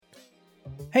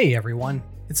Hey everyone,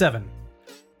 it's Evan.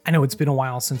 I know it's been a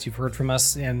while since you've heard from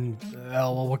us, and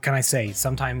well, what can I say?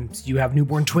 Sometimes you have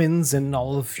newborn twins and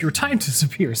all of your time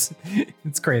disappears.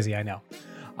 It's crazy, I know.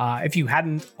 If you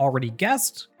hadn't already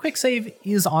guessed, QuickSave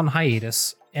is on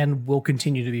hiatus and will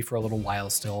continue to be for a little while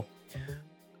still.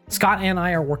 Scott and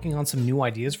I are working on some new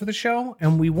ideas for the show,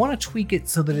 and we want to tweak it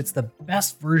so that it's the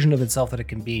best version of itself that it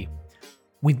can be.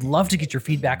 We'd love to get your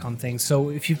feedback on things,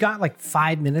 so if you've got like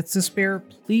 5 minutes to spare,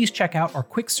 please check out our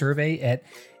quick survey at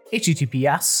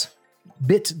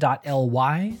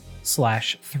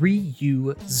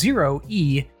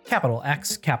https:/3u0e capital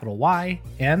X capital Y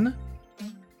N,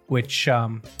 which, you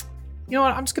know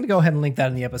what, I'm just going to go ahead and link that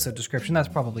in the episode description. That's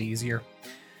probably easier.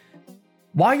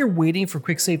 While you're waiting for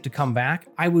QuickSave to come back,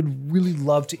 I would really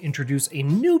love to introduce a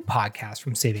new podcast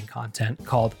from Saving Content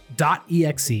called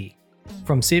DotEXE,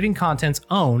 from Saving Content's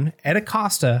own Ed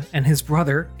Acosta and his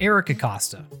brother Eric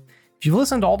Acosta. If you've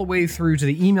listened all the way through to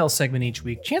the email segment each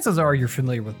week, chances are you're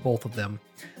familiar with both of them.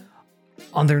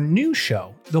 On their new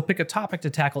show, they'll pick a topic to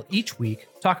tackle each week,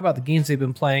 talk about the games they've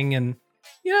been playing, and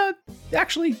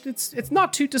actually, it's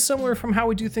not too dissimilar from how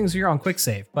we do things here on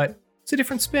QuickSave, but it's a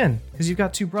different spin because you've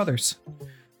got two brothers.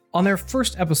 On their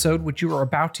first episode, which you are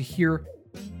about to hear,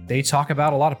 they talk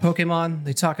about a lot of Pokemon.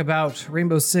 They talk about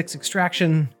Rainbow Six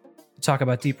Extraction. They talk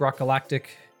about Deep Rock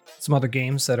Galactic, some other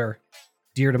games that are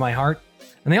dear to my heart.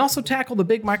 And they also tackle the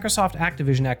big Microsoft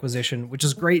Activision acquisition, which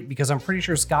is great because I'm pretty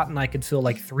sure Scott and I could fill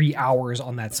like 3 hours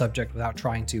on that subject without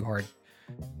trying too hard.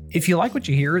 If you like what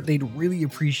you hear, they'd really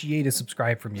appreciate a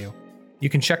subscribe from you. You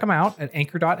can check them out at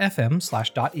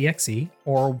anchor.fm/.exe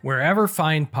or wherever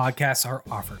fine podcasts are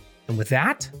offered. And with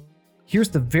that, here's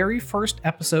the very first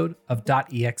episode of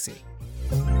 .exe.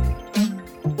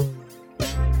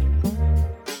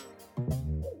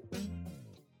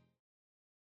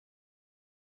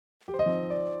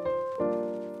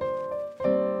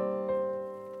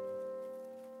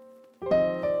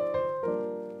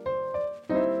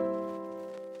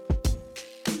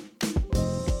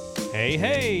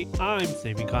 Hey, I'm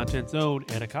Saving Content's own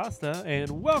Ed Acosta,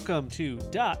 and welcome to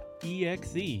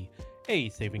 .exe, a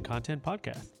Saving Content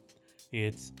podcast.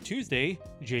 It's Tuesday,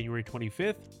 January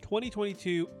 25th,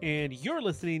 2022, and you're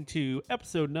listening to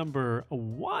episode number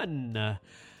 1.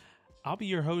 I'll be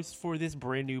your host for this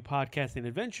brand new podcasting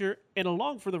adventure, and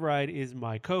along for the ride is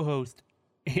my co-host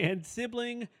and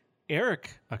sibling,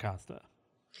 Eric Acosta.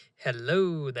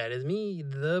 Hello, that is me,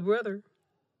 the brother.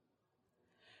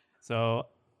 So,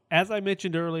 as I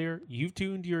mentioned earlier, you've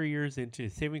tuned your ears into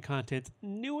Saving Content's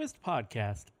newest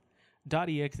podcast,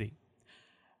 .exe.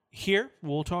 Here,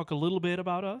 we'll talk a little bit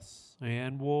about us,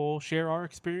 and we'll share our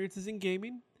experiences in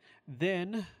gaming.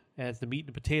 Then, as the meat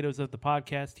and potatoes of the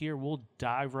podcast here, we'll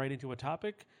dive right into a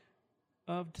topic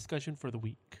of discussion for the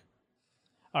week.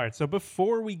 All right, so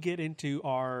before we get into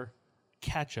our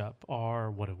catch-up,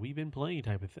 our what have we been playing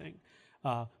type of thing,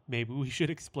 maybe we should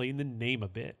explain the name a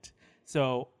bit.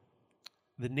 So,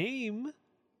 the name,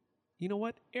 you know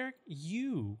what, Eric,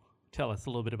 you tell us a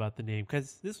little bit about the name,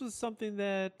 because this was something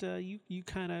that you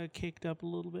kind of kicked up a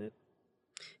little bit.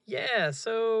 Yeah,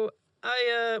 so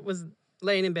I was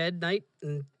laying in bed night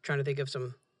and trying to think of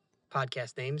some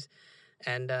podcast names,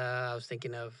 and I was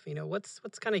thinking of, what's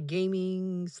kind of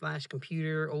gaming /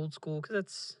 computer, old school, because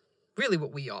that's really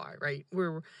what we are, right?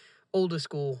 We're older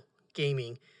school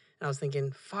gaming, and I was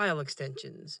thinking file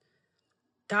extensions,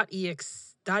 .exe.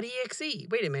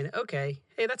 Wait a minute. Okay.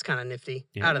 Hey, that's kind of nifty.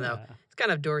 Yeah. I don't know. It's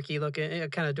kind of dorky looking,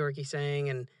 kind of dorky saying.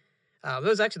 And it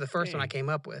was actually the first one I came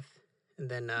up with. And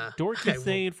then dorky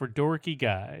saying for dorky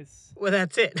guys. Well,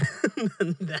 that's it.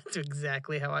 That's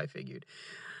exactly how I figured.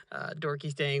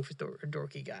 Dorky saying for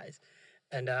dorky guys.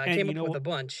 And I came up with a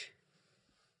bunch.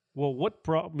 Well, what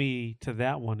brought me to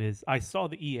that one is I saw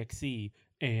the EXE,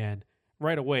 and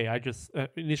right away I just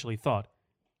initially thought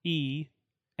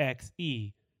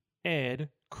EXE. Ed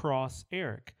cross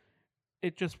Eric.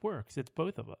 It just works. It's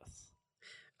both of us.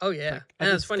 Oh, yeah. Like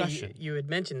and it's funny you had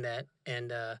mentioned that.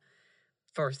 And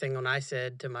first thing when I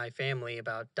said to my family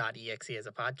about .exe as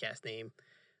a podcast name,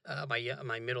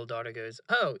 my middle daughter goes,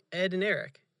 "Oh, Ed and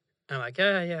Eric." And I'm like,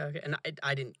 yeah. Okay. And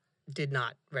I did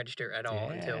not register at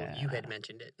all until you had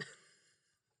mentioned it.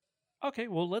 Okay,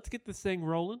 well, let's get this thing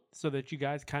rolling so that you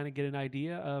guys kind of get an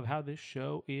idea of how this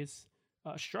show is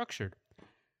structured.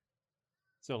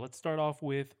 So let's start off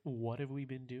with what have we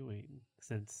been doing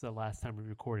since the last time we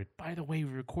recorded? By the way, we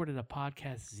recorded a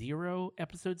podcast 0,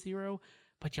 episode 0,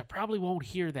 but you probably won't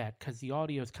hear that because the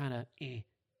audio is kind of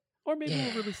Or maybe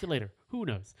we'll release it later. Who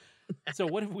knows? So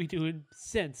what have we doing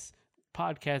since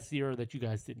podcast 0 that you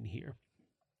guys didn't hear?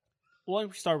 Well, let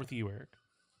me start with you, Eric.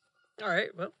 All right.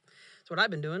 Well, that's what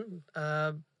I've been doing.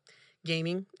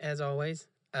 Gaming, as always.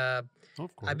 Of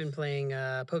I've been course. playing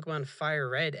Pokemon Fire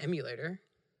Red emulator.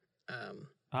 Um,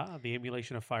 The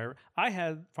emulation of Fire. I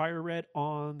had Fire Red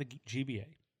on the GBA,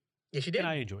 yes, you and did.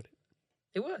 I enjoyed it.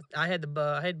 It was. I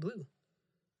had blue,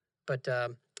 but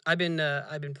I've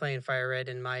been playing Fire Red,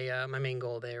 and my main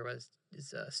goal there is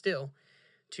still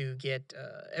to get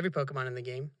every Pokemon in the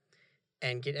game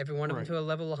and get every one of them Right. to a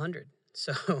level 100.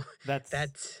 So That's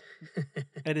that's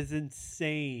that is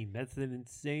insane. That's an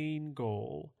insane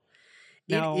goal.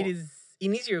 it Now, is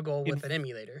an easier goal in with an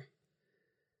emulator.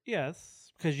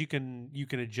 yes, because you can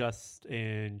adjust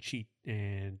and cheat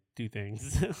and do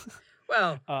things.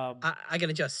 Well, um, I can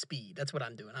adjust speed. That's what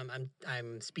I'm doing.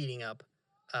 I'm speeding up.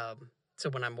 So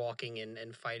when I'm walking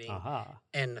and fighting, aha.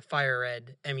 and the Fire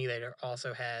Red emulator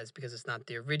also has, because it's not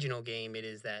the original game, it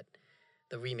is that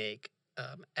the remake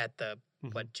at the Hmm.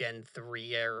 what Gen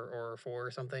 3 or 4 or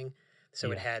something.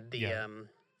 So it Yeah, had yeah.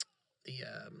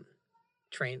 the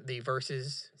train the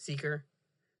versus seeker.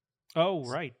 Oh,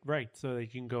 right, right. So that you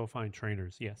can go find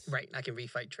trainers. Yes. Right, I can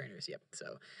refight trainers. Yep.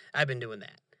 So I've been doing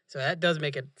that. So that does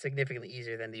make it significantly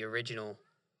easier than the original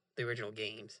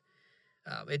games.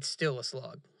 It's still a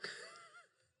slug.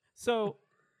 So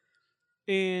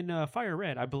in Fire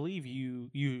Red, I believe you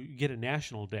get a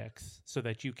national dex so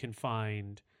that you can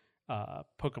find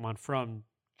Pokemon from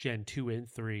Gen 2 and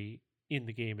 3 in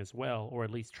the game as well, or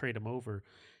at least trade them over.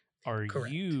 Are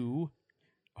Correct. you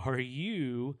are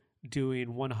you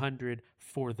doing 100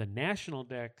 for the national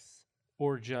dex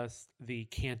or just the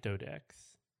Kanto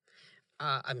dex?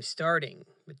 I'm starting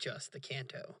with just the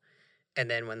Kanto, and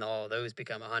then when all those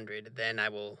become 100, then I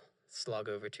will slug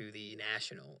over to the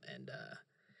national, and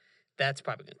that's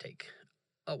probably going to take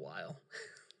a while.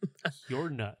 You're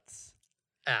nuts.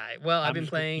 Well, I've I'm been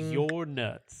just gonna, playing. you're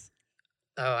nuts.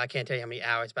 Oh, I can't tell you how many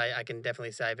hours, but I can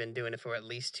definitely say I've been doing it for at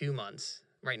least 2 months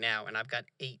right now, and I've got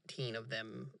 18 of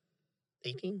them.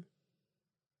 18,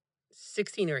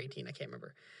 16 or 18, I can't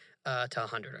remember. To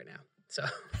 100 right now. So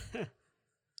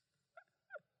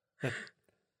That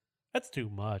That's too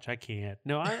much. I can't.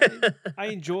 No, I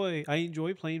enjoy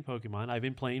playing Pokemon. I've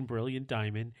been playing Brilliant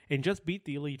Diamond and just beat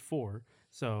the Elite Four.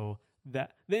 So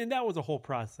that was a whole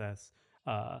process.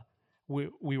 Uh,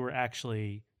 we were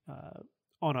actually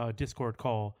on a Discord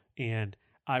call, and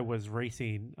I was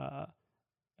racing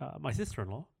my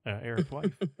sister-in-law, Eric's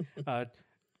wife, uh,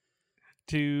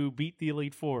 to beat the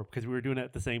Elite Four because we were doing it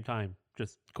at the same time,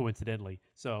 just coincidentally.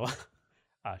 So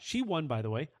she won, by the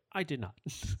way. I did not.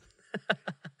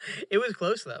 it was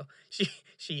close though.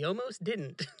 She almost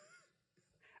didn't.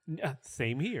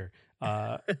 Same here.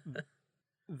 Uh,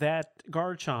 that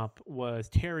Garchomp was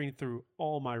tearing through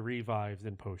all my revives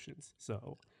and potions.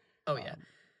 So Oh yeah, um,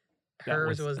 that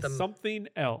hers was was something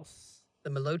else. the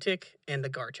Milotic and the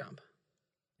Garchomp.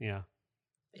 Yeah.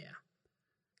 Yeah,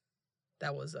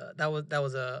 that was a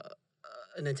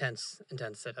an intense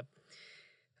setup.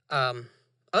 Um,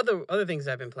 other things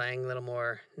I've been playing a little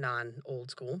more non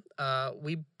old school.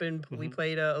 We Hmm.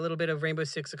 played a little bit of Rainbow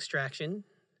Six Extraction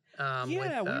with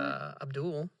Yeah, we were.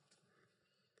 Abdul.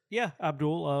 Yeah,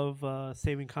 Abdul of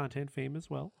Saving Content fame as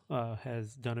well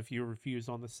has done a few reviews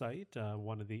on the site.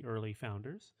 One of the early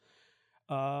founders.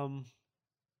 Um,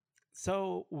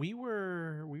 so we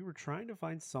were trying to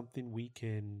find something we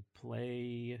can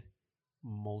play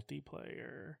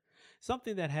multiplayer,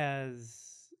 something that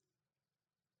has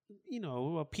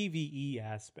a PVE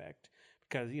aspect,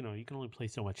 because you can only play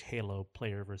so much Halo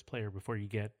player versus player before you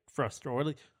get frustrated. Or at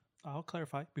least, I'll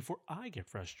clarify, before I get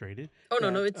frustrated Oh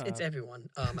no, that it's everyone.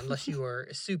 Unless you are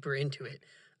super into it.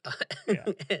 yeah.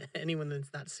 Anyone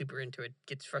that's not super into it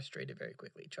gets frustrated very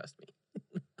quickly. Trust me.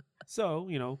 So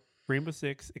Rainbow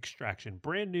Six Extraction,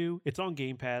 brand new. It's on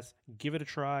Game Pass. Give it a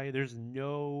try. There's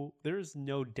no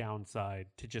downside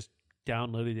to just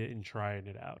downloading it and trying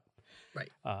it out. Right.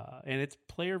 And it's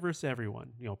player versus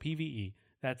everyone. PVE.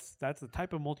 That's the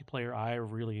type of multiplayer I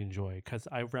really enjoy, because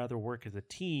I'd rather work as a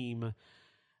team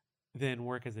than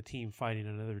work as a team fighting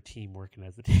another team working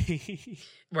as a team.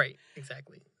 Right.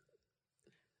 Exactly.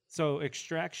 So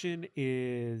Extraction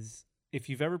is, if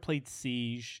you've ever played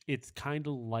Siege, it's kind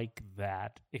of like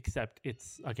that, except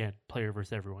it's again player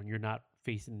versus everyone. You're not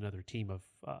facing another team of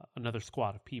another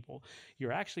squad of people.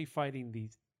 You're actually fighting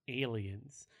these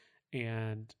aliens,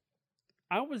 and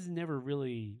I was never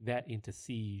really that into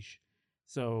Siege,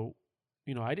 so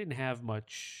I didn't have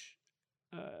much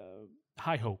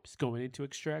high hopes going into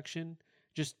Extraction,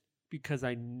 just because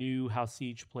I knew how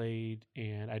Siege played,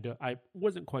 and I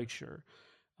wasn't quite sure.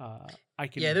 Uh, I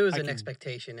Yeah, can there was I an can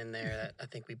expectation in there that I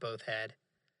think we both had.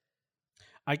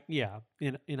 yeah,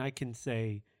 and I can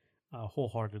say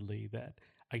wholeheartedly that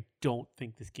I don't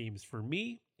think this game is for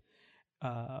me.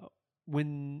 Uh,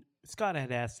 when Scott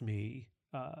had asked me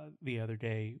the other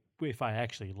day if I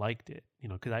actually liked it,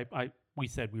 because we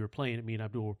said we were playing it, me and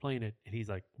Abdul were playing it, and he's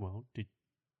like, "Well,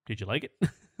 did you like it?"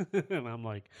 And I'm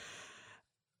like,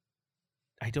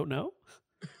 I don't know,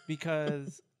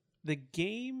 because the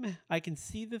game, I can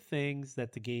see the things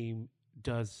that the game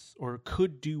does or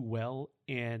could do well,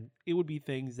 and it would be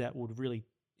things that would really,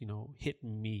 hit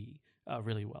me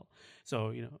really well.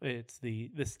 So, it's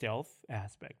the stealth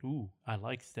aspect. Ooh, I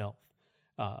like stealth.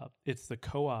 It's the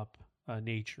co-op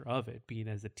nature of it, being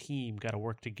as a team, got to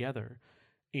work together,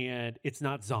 and it's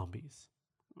not zombies.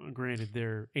 Granted,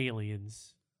 they're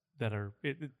aliens that are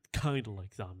kind of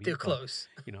like zombies. They're close.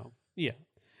 Yeah.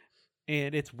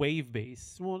 And it's wave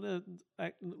based. Well,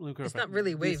 it's not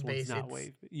really wave based. based. Not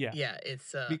wave. Yeah. Yeah,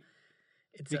 it's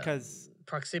because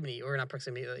proximity, or not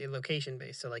proximity, location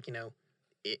based. So like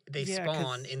they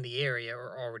spawn in the area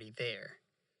or already there.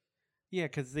 Yeah,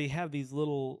 because they have these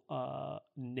little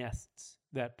nests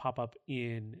that pop up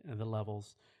in the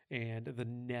levels, and the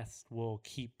nest will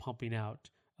keep pumping out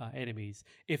enemies.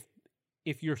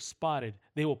 If you're spotted,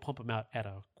 they will pump them out at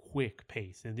a quick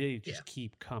pace, and they just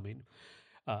keep coming.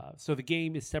 So the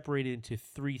game is separated into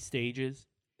 3 stages,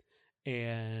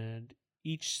 and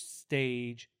each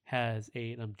stage has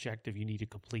an objective you need to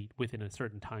complete within a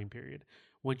certain time period.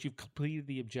 Once you've completed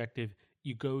the objective,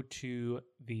 you go to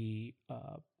the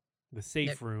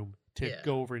safe room to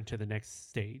go over into the next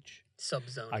stage.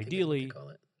 Subzone, ideally, I think is what they call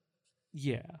it.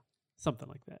 Yeah, something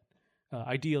like that.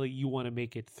 Ideally, you want to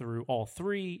make it through all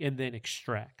 3 and then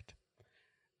extract.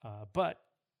 But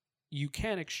you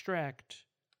can extract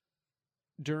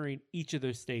during each of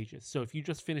those stages. So if you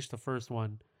just finish the first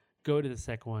one, go to the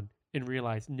second one, and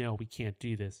realize, no, we can't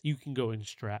do this, you can go and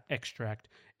extract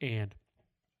and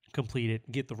complete it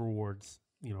and get the rewards,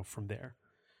 from there.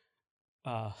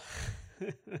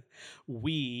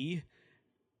 We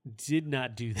did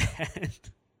not do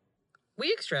that.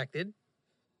 We extracted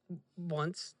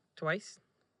once, twice.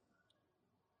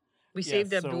 We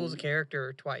saved Abdul's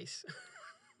character twice.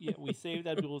 Yeah, we saved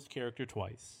Abdul's character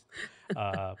twice.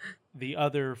 The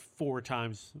other 3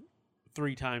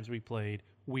 times we played,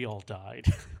 we all died.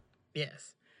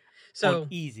 Yes. So on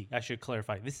easy, I should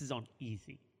clarify. This is on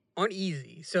easy. On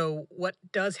easy. So what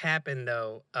does happen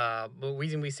though? The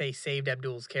reason we say saved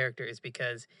Abdul's character is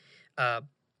because,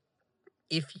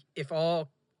 if a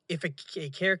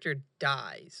character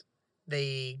dies,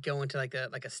 they go into like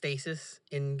a stasis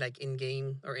in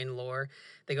game or in lore.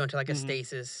 They go into like a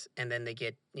stasis, and then they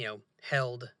get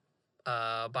held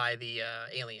by the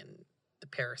alien, the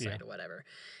parasite or whatever.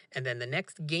 And then the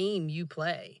next game you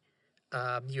play,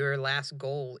 your last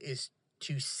goal is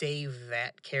to save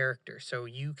that character. So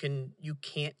you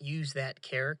can't use that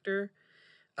character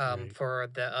for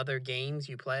the other games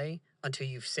you play until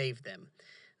you've saved them.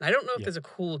 And I don't know if there's a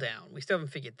cooldown. We still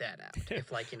haven't figured that out.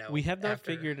 If we have not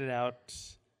figured it out.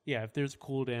 Yeah, if there's a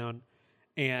cooldown.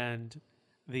 And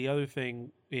the other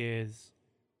thing is,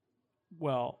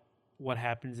 well, what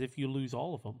happens if you lose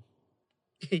all of them?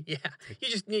 Yeah,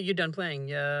 you're done playing.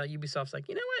 Ubisoft's like,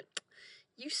 you know what?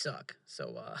 You suck.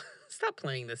 So stop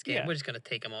playing this game. Yeah. We're just gonna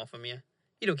take them off from you.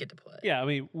 You don't get to play. Yeah, I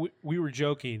mean, we were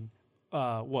joking.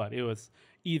 It was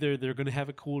either they're going to have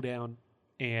a cooldown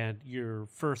and your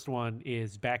first one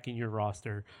is back in your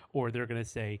roster, or they're going to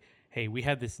say, hey, we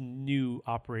have this new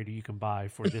operator you can buy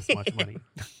for this much money.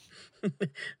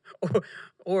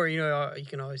 or you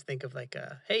can always think of like,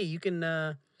 hey, you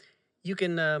can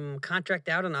contract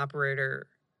out an operator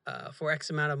for X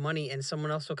amount of money, and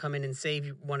someone else will come in and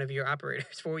save one of your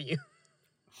operators for you.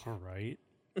 All right.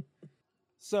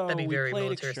 So that'd be we very played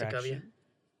militaristic Extraction. of you.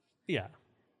 Yeah.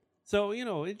 So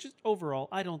it just overall,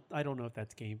 I don't know if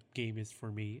that game is for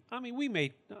me. I mean, we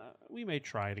may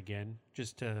try it again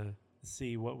just to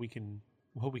see what we can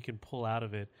pull out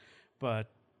of it,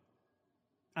 but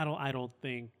I don't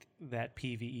think that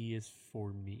PvE is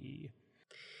for me.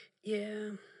 Yeah,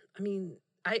 I mean,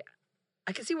 I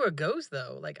can see where it goes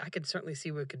though. Like I could certainly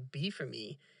see where it could be for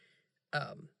me.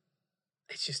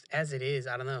 It's just as it is.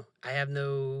 I don't know. I have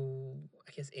no,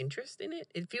 I guess, interest in it.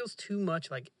 It feels too much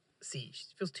like Siege.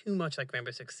 It feels too much like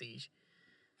Rainbow Six Siege.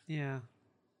 Yeah,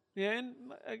 and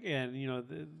again,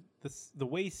 the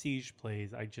way Siege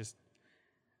plays, it's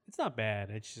not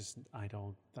bad. It's just I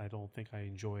don't think I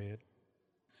enjoy it.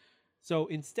 So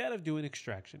instead of doing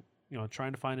Extraction,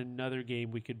 trying to find another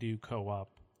game we could do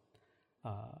co-op,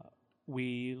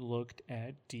 we looked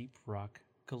at Deep Rock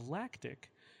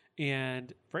Galactic.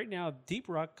 And right now, Deep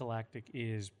Rock Galactic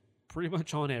is pretty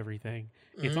much on everything.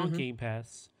 It's on Game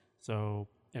Pass. So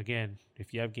again,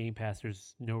 if you have Game Pass,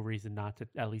 there's no reason not to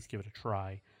at least give it a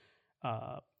try.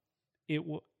 It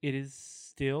is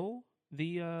still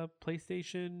the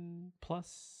PlayStation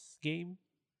Plus game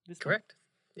this month? Correct.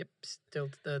 Yep. Still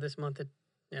this month. It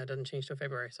doesn't change till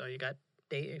February. So you got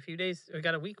a few days. We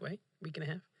got a week, right? Week and a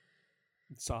half.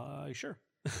 So sure.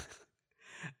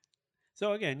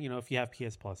 So again, if you have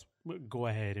PS Plus, go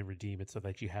ahead and redeem it so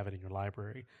that you have it in your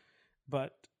library.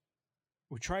 But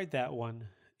we tried that one,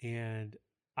 and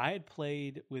I had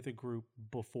played with a group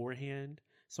beforehand,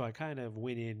 so I kind of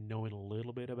went in knowing a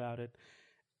little bit about it.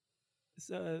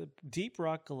 So Deep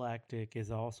Rock Galactic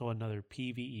is also another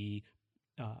PvE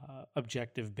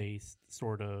objective-based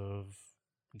sort of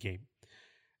game.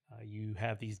 You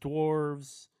have these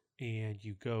dwarves, and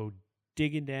you go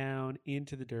digging down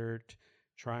into the dirt,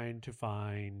 trying to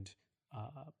find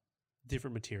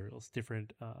different materials,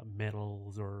 different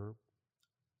metals, or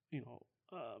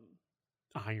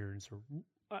irons or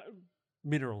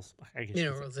minerals. I guess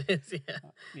Minerals is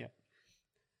yeah.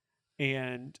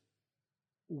 And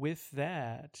with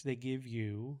that, they give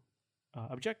you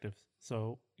objectives.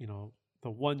 So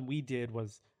the one we did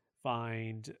was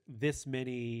find this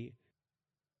many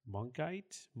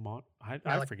monkite.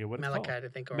 I forget what it's called. Malachite, I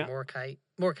think, or morkite.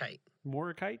 Morkite.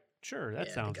 Morkite? Sure,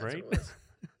 that sounds right. What it was.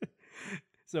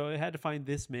 So it had to find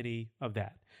this many of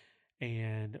that.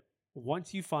 And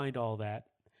once you find all that,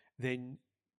 then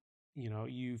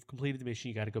you've completed the mission.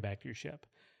 You got to go back to your ship.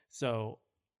 So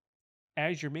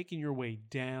as you're making your way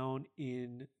down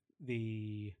in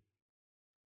the,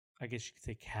 I guess you could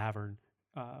say, cavern,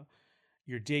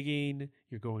 you're digging,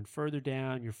 you're going further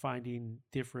down, you're finding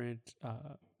different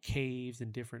caves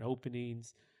and different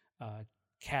openings,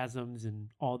 chasms, and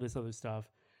all this other stuff.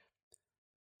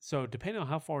 So depending on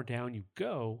how far down you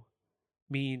go,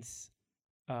 means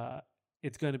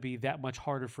it's going to be that much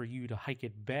harder for you to hike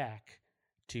it back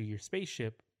to your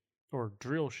spaceship or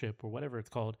drill ship or whatever it's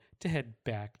called to head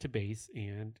back to base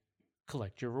and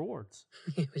collect your rewards.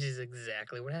 Which is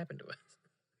exactly what happened to us.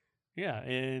 Yeah,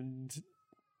 and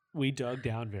we dug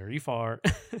down very far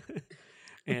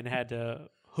and had to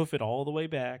hoof it all the way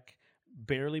back.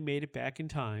 Barely made it back in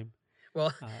time.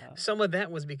 Well, some of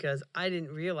that was because I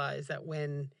didn't realize that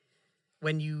when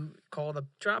you call the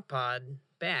drop pod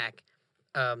back,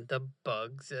 the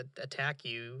bugs that attack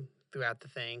you throughout the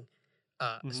thing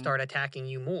start attacking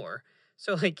you more.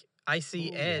 So, like, I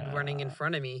see Ed running in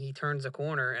front of me. He turns a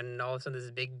corner, and all of a sudden,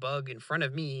 this big bug in front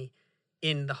of me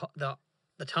in the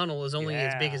tunnel is only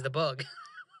as big as the bug.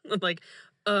 I'm like,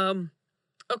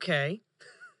 okay.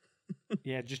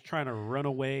 Yeah, just trying to run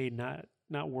away,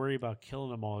 not worry about killing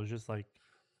them all. It's just like,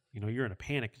 you're in a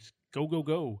panic. Just go, go,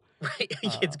 go. Right.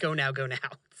 It's go now, go now.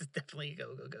 It's definitely a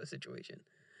go, go, go situation.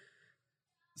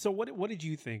 So what did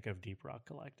you think of Deep Rock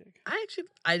Galactic? I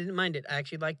didn't mind it. I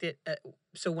actually liked it.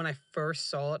 So when I first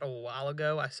saw it a while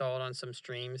ago, I saw it on some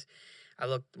streams. I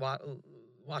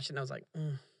watched it, and I was like,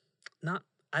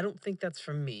 I don't think that's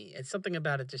for me. It's something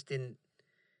about it just didn't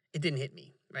hit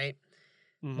me, right?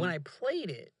 Mm-hmm. When I played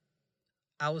it,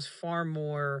 I was far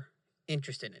more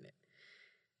interested in it.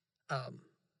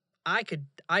 I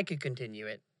could continue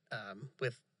it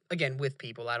with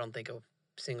people. I don't think a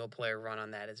single player run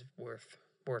on that is worth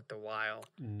the while.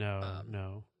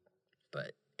 No.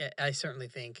 But I certainly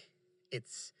think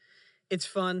it's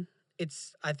fun.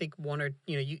 I think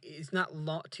it's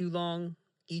not too long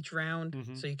each round,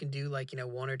 so you can do like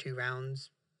one or two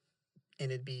rounds,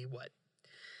 and it'd be what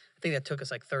I think that took us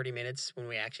like 30 minutes when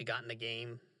we actually got in the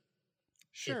game.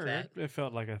 Sure, it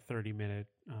felt like a 30-minute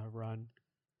run.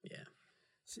 Yeah.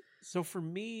 So for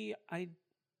me, I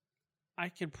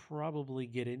can probably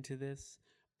get into this,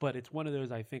 but it's one of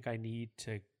those I think I need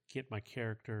to get my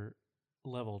character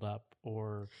leveled up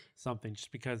or something,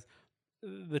 just because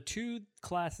the two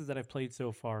classes that I've played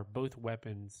so far, both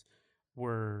weapons,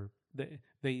 were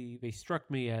they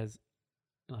struck me as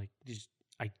like just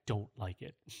I don't like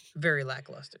it. Very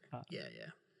lackluster. Yeah.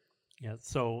 Yeah.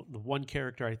 So the one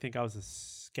character, I think I was a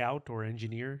scout or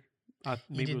engineer.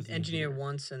 Maybe it was engineer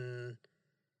once, and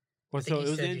well, I think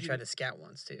you said you tried to scout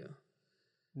once too.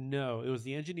 No, it was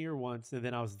the engineer once, and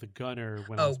then I was the gunner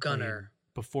when I was playing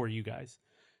before you guys.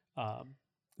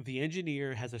 The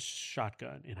engineer has a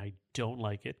shotgun, and I don't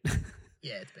like it.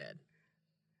 Yeah, it's bad.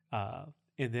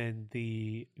 And then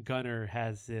the gunner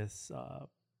has this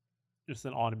just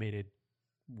an automated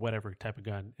whatever type of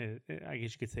gun. I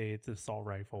guess you could say it's an assault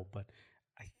rifle, but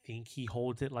I think he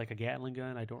holds it like a Gatling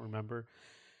gun. I don't remember.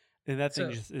 And that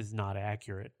thing just is not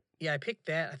accurate. Yeah, I picked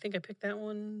that. I think I picked that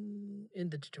one in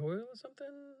the tutorial or something,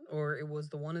 or it was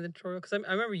the one in the tutorial, because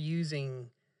I remember using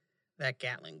that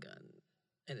Gatling gun,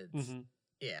 and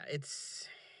it's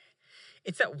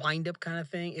that wind up kind of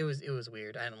thing. It was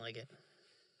weird. I didn't like it.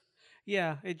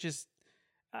 Yeah, it just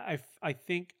I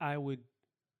think I would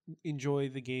enjoy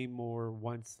the game more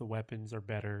once the weapons are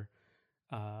better,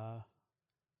 uh,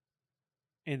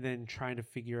 and then trying to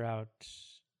figure out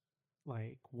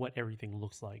like what everything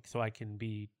looks like, so I can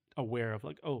be aware of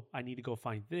like, oh, I need to go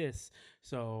find this,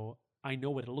 so I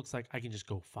know what it looks like. I can just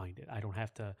go find it. I don't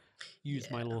have to use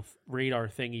my Yeah. little radar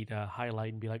thingy to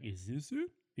highlight and be like, is this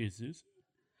it? Is this it?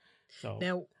 So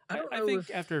Now, I don't I know think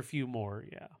if after a few more,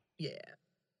 yeah. yeah.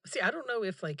 See, I don't know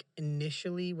if like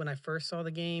initially when I first saw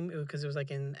the game, because it was like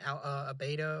in a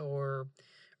beta or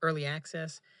early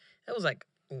access, that was like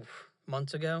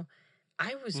months ago.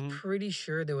 I was Hmm. pretty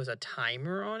sure there was a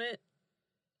timer on it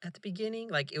at the beginning.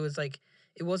 Like it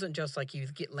wasn't just like you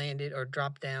get landed or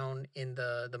drop down in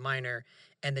the miner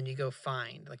and then you go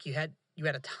find. Like you had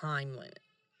a time limit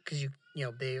because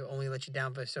they only let you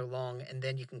down for so long and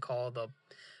then you can call the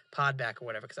pod back or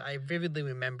whatever. Because I vividly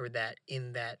remember that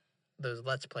in those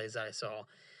let's plays that I saw.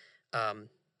 Um,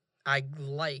 I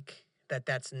like that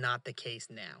that's not the case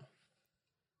now.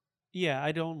 Yeah,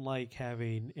 I don't like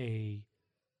having a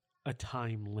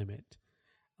time limit.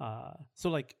 So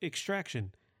like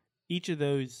extraction, each of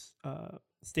those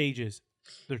stages,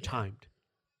 they're Yeah. timed.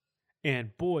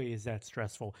 And boy, is that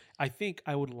stressful. I think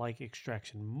I would like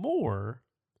extraction more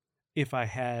if I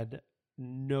had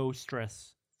no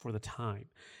stress for the time.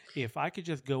 If I could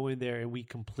just go in there and we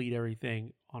complete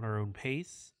everything on our own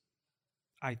pace,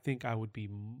 I think I would be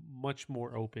much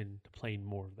more open to playing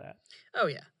more of that. Oh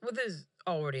yeah. Well, there's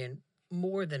already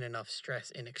more than enough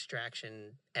stress in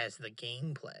extraction as the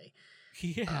gameplay.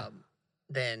 Yeah,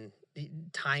 Then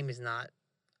time is not.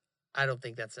 I don't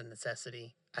think that's a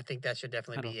necessity. I think that should I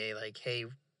definitely don't. be a like, hey,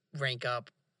 rank up.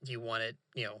 Do you want it?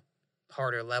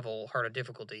 Harder level, harder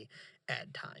difficulty.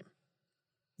 Add time.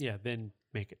 Yeah, then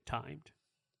make it timed,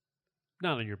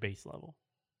 not on your base level.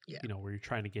 Yeah. Where you're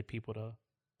trying to get people to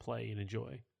play and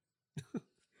enjoy.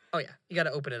 Oh yeah. You got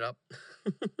to open it up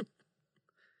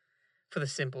for the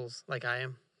simples, like I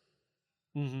am.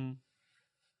 Mm-hmm.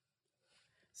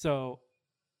 So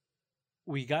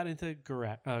we got into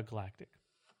Galactic,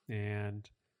 and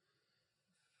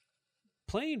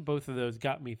playing both of those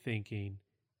got me thinking,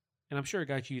 and I'm sure it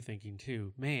got you thinking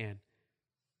too. Man,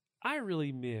 I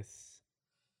really miss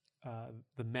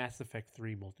the Mass Effect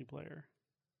 3 multiplayer.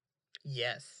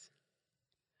 Yes.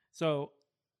 So,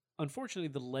 unfortunately,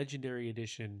 the Legendary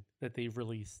Edition that they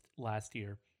released last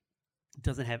year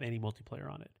doesn't have any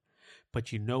multiplayer on it.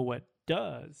 But you know what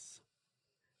does?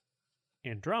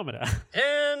 Andromeda.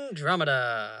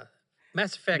 Andromeda.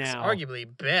 Mass Effect's Now, arguably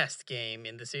best game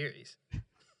in the series.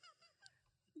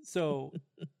 so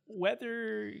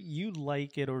whether you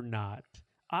like it or not,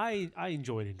 I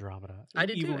enjoyed Andromeda, I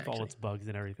did even too, with all actually. its bugs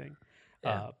and everything.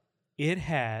 Yeah. It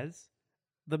has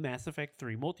the Mass Effect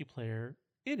 3 multiplayer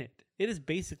in it. It is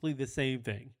basically the same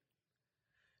thing.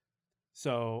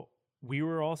 So we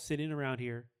were all sitting around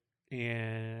here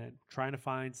and trying to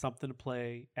find something to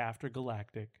play after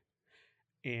Galactic.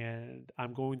 And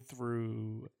I'm going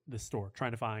through the store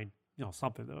trying to find,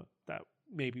 something that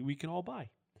maybe we can all buy.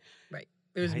 Right.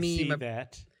 It And was I me, see it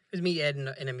that. was me, Ed,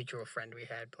 and a mutual friend we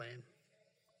had playing.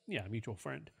 Yeah, mutual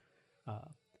friend.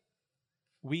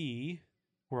 We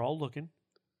were all looking.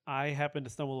 I happened to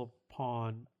stumble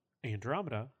upon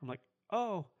Andromeda. I'm like,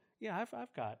 oh yeah,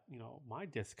 I've got my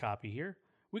disc copy here.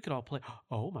 We could all play.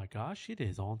 Oh my gosh, it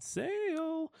is on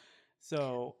sale.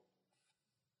 So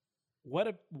what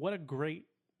a great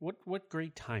what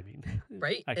great timing,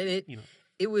 Right? I And think,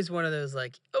 it was one of those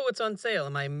like, oh, it's on sale.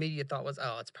 And my immediate thought was,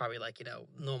 oh, it's probably like,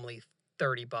 normally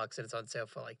 $30 and it's on sale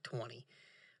for like 20.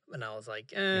 And I was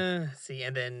like, yeah. see.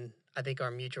 And then I think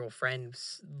our mutual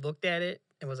friends looked at it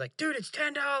and was like, dude, it's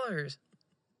 $10.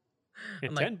 And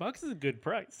I'm like, $10 is a good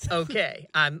price. okay,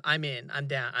 I'm in. I'm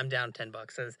down. I'm down $10.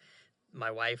 Says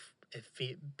my wife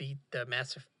beat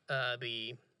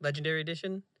the Legendary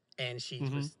Edition, and she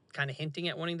Hmm. was kind of hinting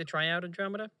at wanting to try out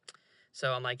Andromeda.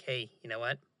 So I'm like, hey, you know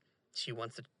what? She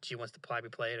wants to probably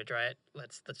play it or try it.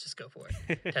 Let's just go for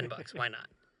it. $10. Why not?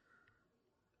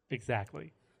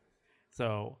 Exactly.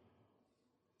 So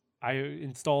I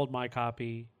installed my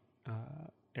copy.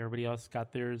 Everybody else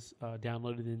got theirs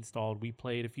downloaded and installed. We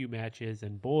played a few matches,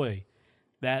 and boy,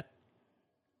 that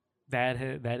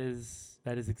is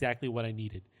exactly what I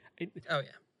needed. Oh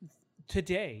yeah.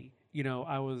 Today,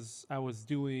 I was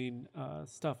doing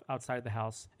stuff outside the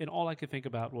house, and all I could think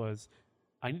about was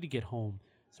I need to get home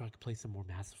so I could play some more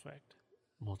Mass Effect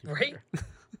multiplayer. Right?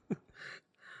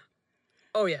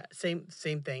 Oh yeah. Same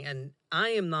thing. And I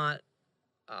am not.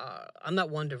 I'm not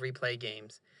one to replay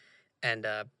games. And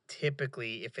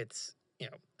typically, if it's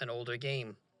an older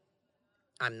game,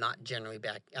 I'm not generally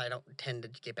back. I don't tend to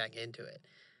get back into it,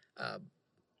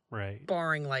 Right.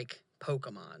 barring like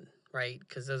Pokemon. right?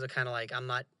 Because those are kind of like, I'm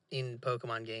not in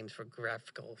Pokemon games for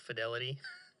graphical fidelity,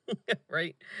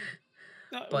 right?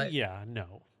 But Yeah,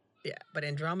 no. yeah, but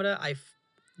Andromeda,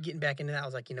 getting back into that, I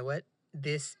was like, you know what?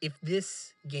 If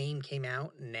this game came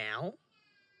out now,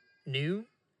 new,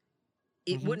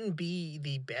 it Hmm. wouldn't be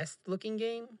the best looking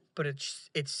game, but it's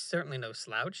certainly no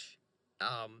slouch.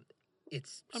 Um,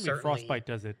 it's I mean, certainly Frostbite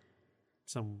does it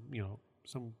some,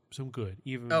 some good,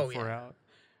 oh yeah,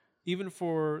 even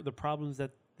for the problems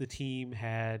that the team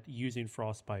had using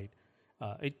Frostbite.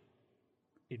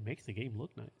 It makes the game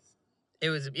look nice. it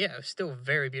was still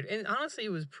very beautiful, and honestly, it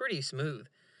was pretty smooth.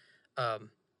 Um,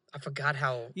 I forgot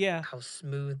Yeah, how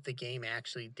smooth the game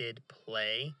actually did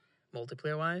play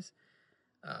multiplayer wise.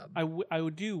 I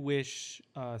would do wish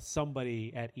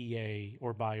somebody at EA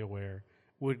or BioWare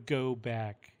would go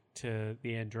back to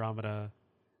the Andromeda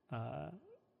uh,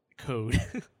 code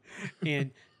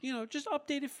and just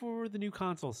update it for the new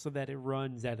console so that it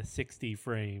runs at a 60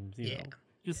 frames. Yeah,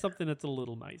 Just something that's a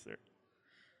little nicer.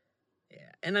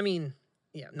 yeah, and I mean,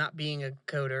 yeah, not being a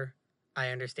coder, I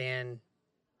understand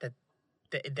that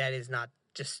that is not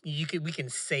just we can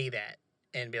say that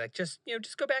and be like, just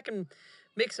go back and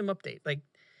make some update. Like,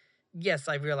 yes,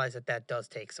 I realize that does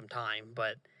take some time,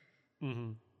 but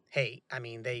Hmm. hey, I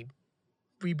mean, they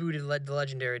rebooted the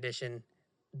Legendary Edition.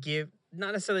 Give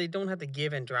Not necessarily, don't have to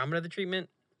give Andromeda the treatment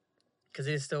because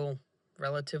it is still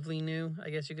relatively new, I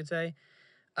guess you could say.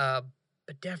 Uh,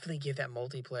 but definitely give that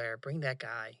multiplayer. Bring that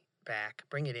guy back.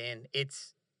 Bring it in. It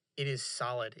is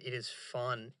solid. It is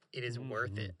fun. It is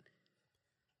worth Hmm. it.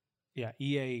 Yeah,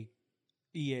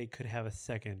 EA could have a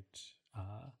second,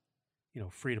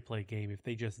 free to play game if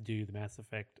they just do the Mass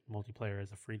Effect multiplayer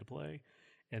as a free to play,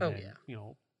 and Oh then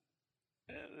yeah.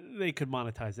 uh, they could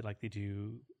monetize it like they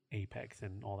do Apex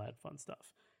and all that fun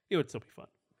stuff. It would still be fun.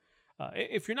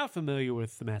 If you're not familiar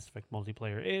with the Mass Effect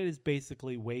multiplayer, it is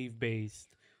basically wave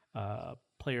based,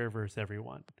 player versus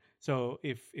everyone. So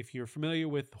if you're familiar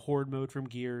with Horde mode from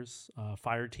Gears,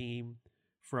 Fire Team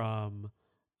from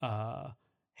uh,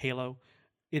 Halo,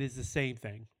 it is the same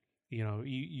thing.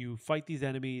 You fight these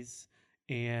enemies,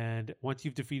 and once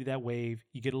you've defeated that wave,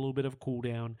 you get a little bit of a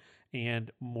cooldown,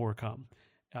 and more come.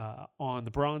 On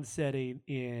the bronze setting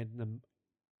in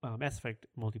the Mass Effect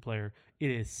multiplayer,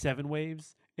 it is 7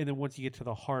 waves, and then once you get to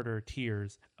the harder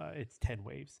tiers, it's 10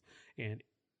 waves, and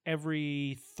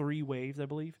every 3 waves, I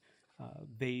believe,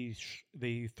 they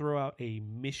throw out a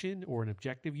mission or an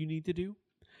objective you need to do,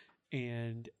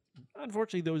 and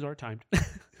unfortunately, those are timed,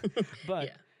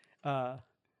 but Yeah. uh,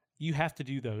 you have to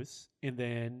do those, and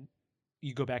then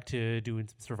you go back to doing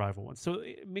some survival ones. So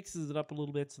it mixes it up a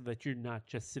little bit so that you're not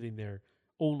just sitting there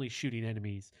only shooting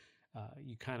enemies.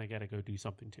 You kind of got to go do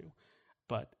something too.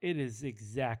 But it is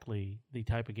exactly the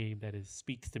type of game that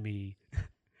speaks to me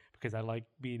because I like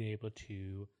being able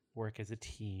to work as a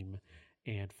team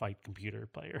and fight computer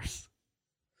players.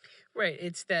 Right.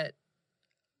 It's that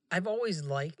I've always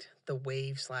liked the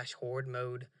wave/horde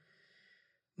mode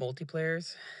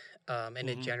multiplayers, and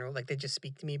in Hmm. general, like they just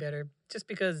speak to me better, just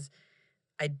because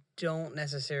I don't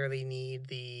necessarily need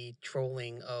the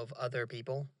trolling of other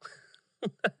people.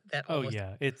 That Oh almost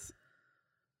yeah, it's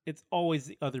always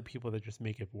the other people that just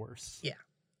make it worse. Yeah.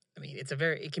 I mean,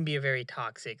 it can be a very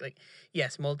toxic. Like,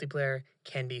 yes, multiplayer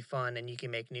can be fun, and you can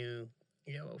make new,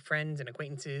 friends and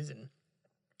acquaintances and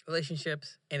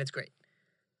relationships, and it's great.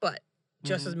 But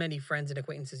just Hmm. as many friends and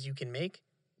acquaintances you can make,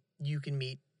 you can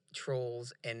meet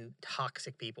trolls and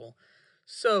toxic people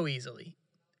so easily,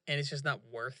 and it's just not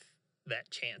worth that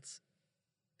chance,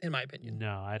 in my opinion.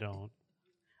 No, I don't.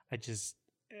 I just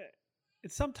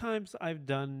sometimes I've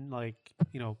done like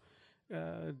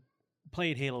uh,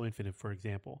 playing Halo Infinite, for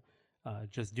example,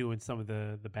 just doing some of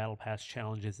the battle pass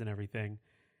challenges and everything.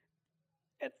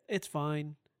 It's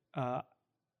fine. Uh,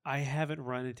 I haven't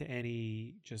run into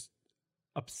any just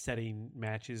upsetting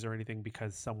matches or anything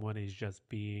because someone is just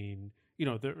being,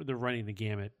 they're running the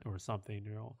gamut or something,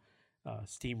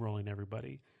 steamrolling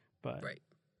everybody. But Right.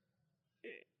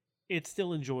 it's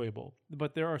still enjoyable.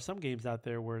 But there are some games out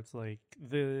there where it's like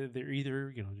they're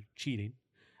either cheating,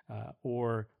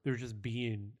 or they're just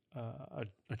being a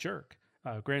jerk.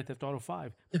 Grand Theft Auto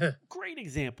 5, great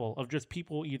example of just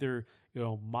people either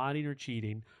modding or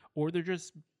cheating, or they're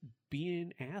just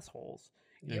being assholes.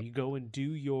 Yep. You go and do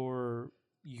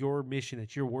your mission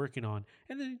that you're working on,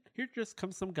 and then here just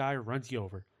comes some guy runs you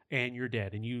over, and you're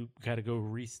dead, and you got to go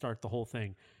restart the whole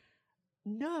thing.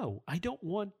 No, I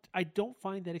don't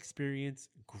find that experience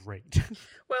great.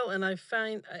 Well, and I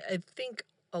think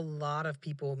a lot of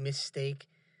people mistake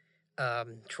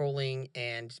trolling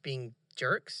and just being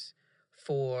jerks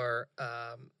for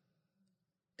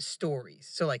stories.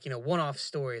 So, like, one off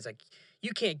stories. Like,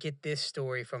 you can't get this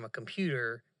story from a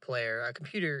computer player. A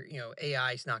computer,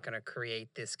 AI is not going to create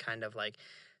this kind of like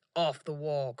off the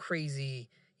wall, crazy,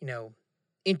 you know,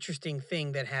 interesting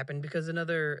thing that happened because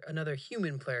another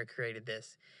human player created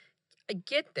this. I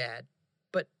get that,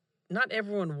 but not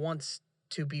everyone wants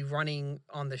to be running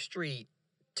on the street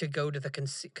to go to the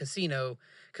casino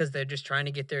because they're just trying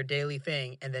to get their daily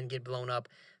thing and then get blown up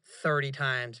 30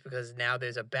 times because now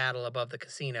there's a battle above the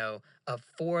casino of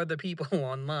 4 other people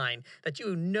online that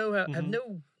you know have Hmm.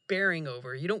 no bearing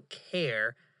over. You don't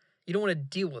care. You don't want to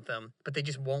deal with them, but they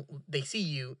just won't. They see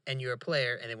you and you're a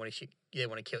player and they want to shoot. They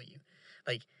want to kill you.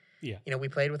 Like, Yeah. we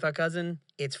played with our cousin.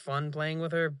 It's fun playing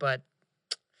with her, but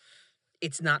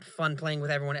it's not fun playing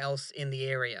with everyone else in the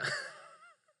area.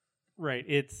 Right.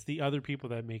 It's the other people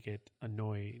that make it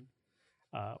annoying.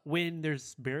 When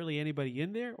there's barely anybody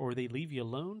in there or they leave you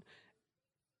alone,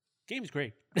 game's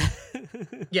great.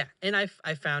 Yeah, and I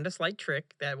found a slight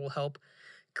trick that will help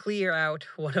clear out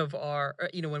one of our,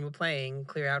 when we're playing,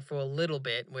 clear out for a little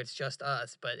bit where it's just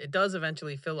us, but it does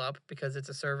eventually fill up because it's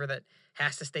a server that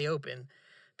has to stay open.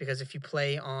 Because if you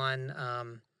play on,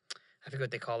 I forget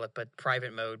what they call it, but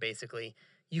private mode basically,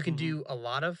 you can Hmm. do a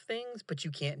lot of things, but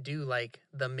you can't do like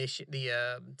the mission, the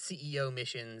CEO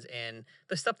missions, and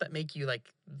the stuff that make you like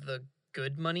the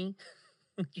good money.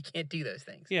 You can't do those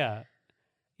things. Yeah.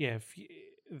 Yeah.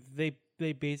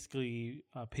 They basically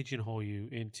pigeonhole you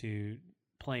into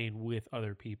playing with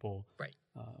other people, Right.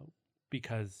 uh,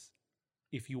 because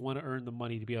if you want to earn the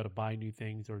money to be able to buy new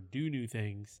things or do new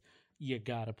things, you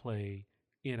gotta play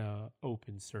in a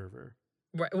open server.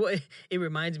 Right. Well, it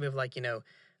reminds me of like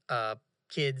uh,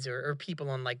 kids or people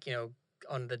on like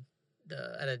on the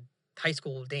at a high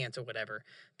school dance or whatever.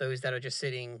 Those that are just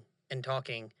sitting and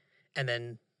talking, and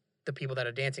then the people that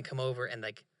are dancing come over and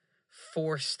like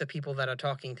force the people that are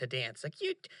talking to dance. Like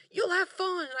you'll have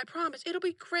fun. I promise it'll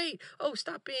be great. Oh,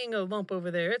 stop being a lump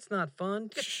over there. It's not fun.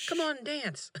 Come on,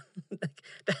 dance. Like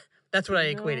that's It's what like, I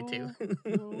equate it to.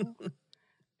 no, no.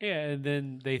 Yeah, and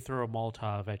then they throw a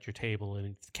Molotov at your table and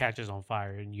it catches on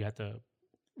fire and you have to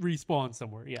respawn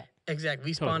somewhere. Yeah,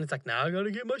 Exactly. Respawn. totally. It's like now I gotta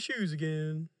get my shoes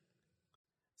again.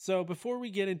 So before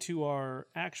we get into our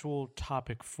actual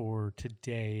topic for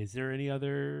today, is there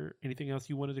anything else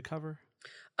you wanted to cover?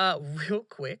 Real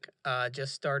quick,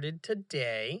 just started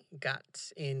today. Got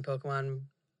in Pokemon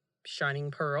Shining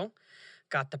Pearl.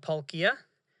 Got the Palkia,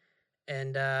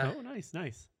 and Oh, nice,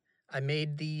 nice. I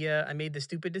made the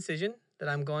stupid decision that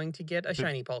I'm going to get a Bef-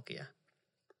 shiny Palkia.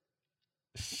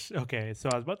 okay, so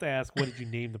I was about to ask, what did you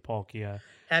name the Palkia?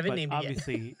 Haven't But named it yet.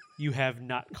 obviously, you have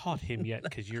not caught him yet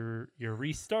because you're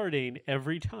restarting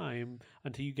every time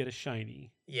until you get a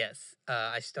shiny. Yes,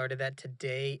 I started that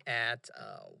today at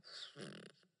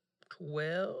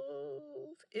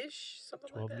 12-ish, something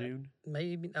like 12 that. noon.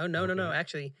 Maybe. Oh no. Okay.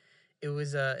 Actually, it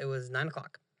was 9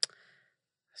 o'clock.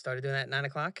 I started doing that at 9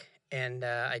 o'clock, and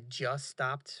I just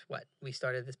stopped. What we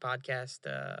started this podcast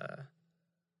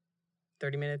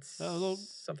 30 minutes, Oh, well,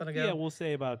 something yeah, ago. we'll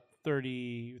say about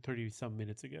 30 some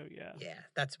minutes ago. Yeah. Yeah,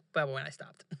 that's about when I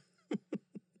stopped.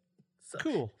 So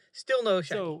Cool. still no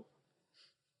shiny. So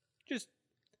just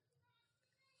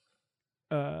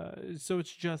so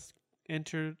it's just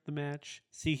enter the match,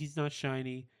 see he's not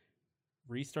shiny,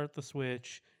 restart the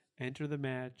switch, enter the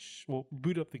match, well,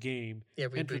 boot up the game, Yeah,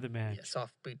 enter reboot. the Yeah, match.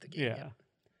 soft boot the game. Yeah. Yep.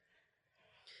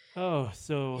 Oh,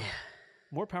 so Yeah.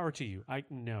 more power to you. I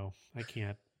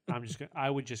can't. I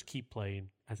would just keep playing.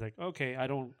 I was like, okay, I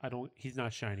don't he's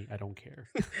not shiny. I don't care.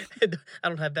 I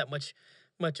don't have that much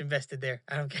invested there.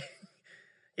 I don't care.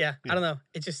 Yeah, I Yeah. don't know.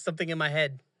 It's just something in my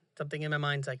head. Something in my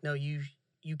mind's like, no, you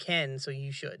can, so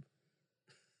you should.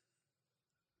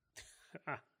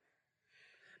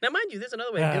 Now, mind you, there's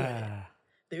another way of doing it. Ah,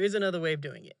 There is another way of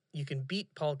doing it. You can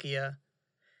beat Palkia,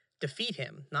 defeat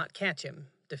him, not catch him,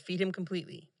 defeat him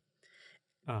completely,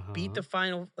 beat uh-huh. the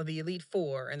final of the Elite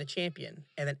Four and the champion,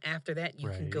 and then after that, you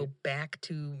can go Right. back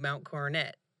to Mount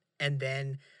Coronet, and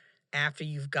then after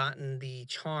you've gotten the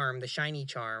charm, the shiny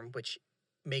charm, which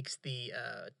makes the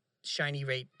shiny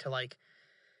rate to like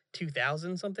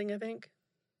 2,000 something, I think,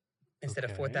 instead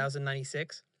of Okay.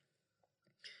 4,096,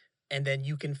 and then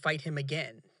you can fight him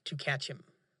again to catch him.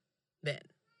 Then,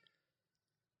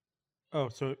 Oh,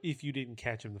 so if you didn't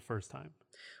catch him the first time.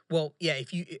 well, yeah,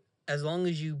 as long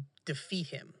as you defeat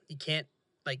him, you can't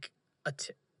like,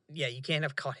 yeah, you can't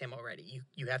have caught him already.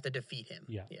 You have to defeat him.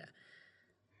 Yeah. Yeah,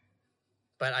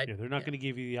 but Yeah, they're not yeah. going to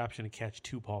give you the option to catch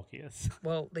two Palkias.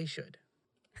 Well, they should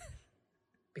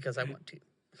because I want to.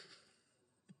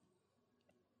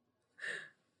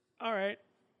 All right.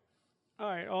 All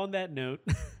right, on that note,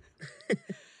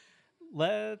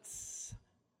 let's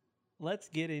let's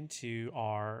get into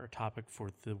our topic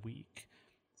for the week.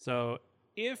 So,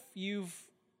 if you've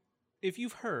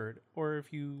heard, or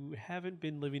if you haven't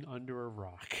been living under a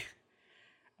rock,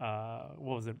 what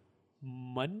was it?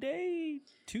 Monday,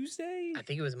 Tuesday, I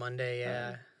think it was Monday.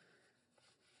 Yeah.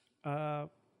 uh,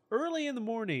 early in the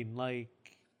morning. Like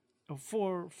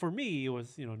for me, it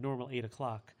was normal 8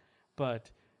 o'clock, but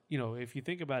if you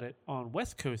think about it on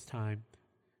West Coast time,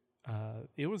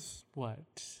 it was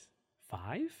what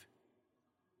 5,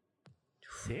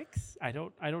 6? I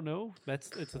don't know.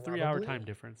 It's a 3 hour Probably. time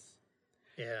difference.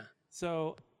 Yeah.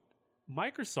 So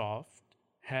Microsoft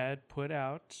had put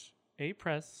out a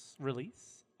press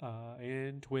release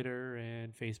in Twitter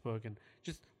and Facebook and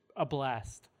just a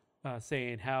blast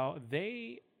saying how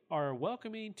they are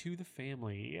welcoming to the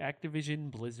family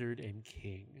Activision, Blizzard, and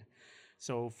King.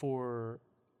 So for,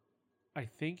 I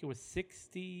think it was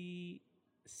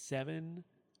 67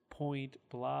 point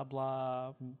blah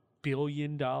blah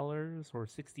billion dollars, or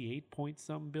 68 point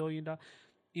some billion dollars.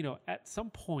 At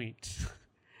some point,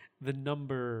 the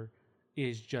number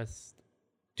is just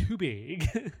too big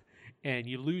and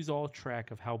you lose all track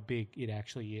of how big it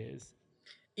actually is.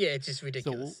 Yeah, it's just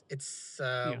ridiculous. It's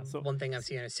so one thing I've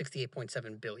seen is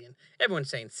 68.7 billion. Everyone's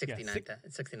saying yeah,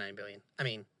 69 billion. I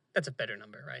mean, that's a better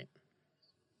number, right?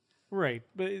 right,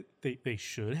 but they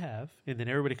should have, and then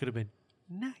everybody could have been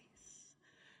nice.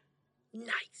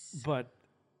 Nice.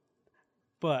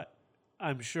 But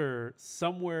I'm sure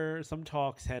somewhere some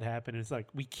talks had happened. And it's like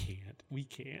we can't.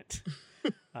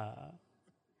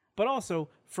 But also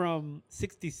from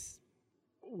 60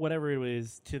 whatever it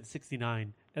is to the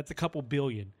 69, that's a couple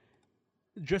billion.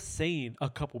 Just saying a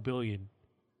couple billion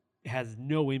has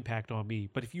no impact on me.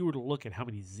 But if you were to look at how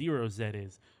many zeros that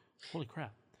is, holy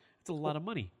crap, it's a lot of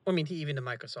money. I mean, even to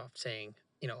Microsoft saying,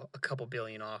 a couple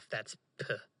billion off, that's,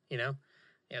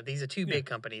 these are two big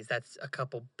companies. That's a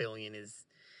couple billion is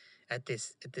at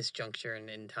this juncture and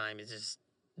in time is just,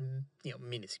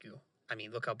 minuscule. I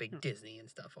mean, look how big Disney and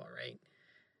stuff are, right?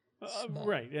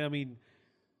 Right. I mean,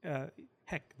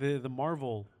 heck, the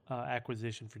Marvel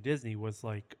acquisition for Disney was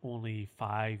like only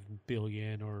 5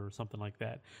 billion or something like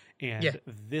that, and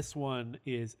this one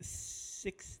is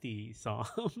 60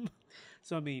 some.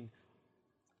 So I mean,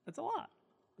 that's a lot.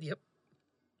 Yep.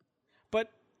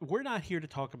 But we're not here to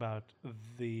talk about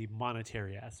the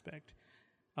monetary aspect.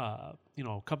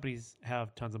 Companies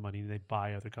have tons of money and they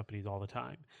buy other companies all the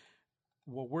time.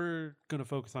 What we're going to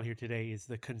focus on here today is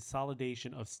the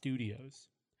consolidation of studios.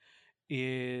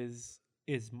 Is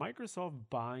Microsoft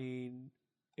buying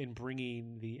and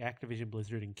bringing the Activision,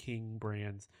 Blizzard, and King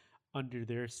brands under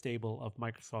their stable of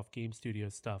Microsoft Game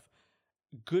Studios stuff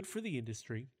good for the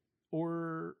industry,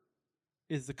 or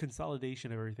is the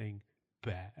consolidation of everything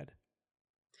bad?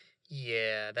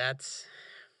 Yeah, that's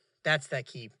that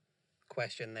key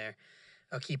question there.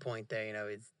 A key point there,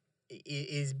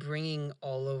 is bringing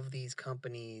all of these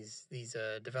companies, these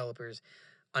developers,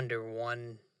 under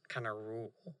one kind of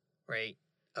rule, right?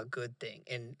 A good thing.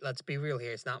 And let's be real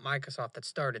here, it's not Microsoft that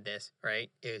started this, right?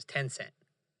 It was Tencent.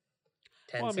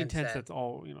 Well, I mean, Tencent's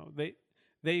all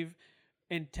they've,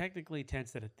 and technically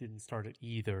Tencent didn't start it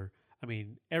either. I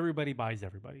mean, everybody buys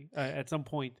everybody. At some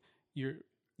point, you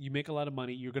make a lot of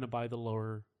money. You're going to buy the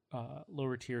lower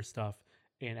tier stuff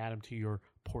and add them to your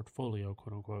portfolio,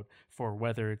 quote unquote, for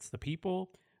whether it's the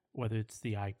people, whether it's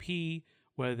the IP,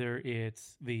 whether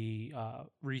it's the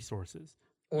resources,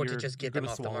 or to just get them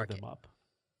off the market. Them up.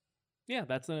 Yeah,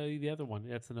 that's the other one.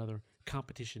 That's another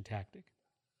competition tactic.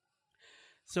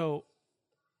 So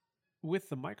with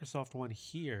the Microsoft one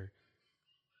here,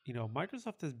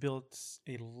 Microsoft has built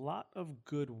a lot of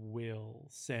goodwill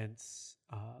since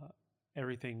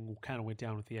everything kind of went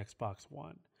down with the Xbox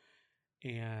One.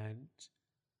 And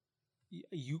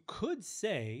you could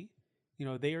say,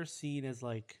 they are seen as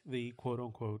like the quote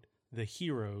unquote the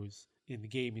heroes in the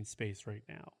gaming space right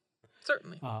now.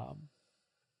 Certainly.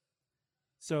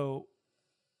 So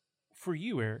for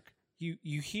you, Eric,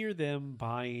 you hear them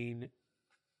buying,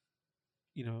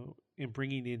 and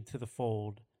bringing into the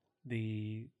fold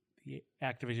the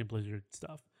Activision Blizzard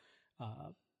stuff.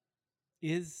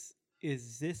 Is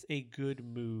this a good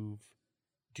move,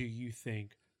 do you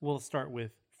think? We'll start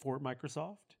with for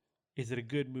Microsoft. Is it a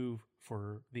good move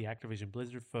for the Activision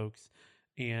Blizzard folks?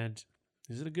 And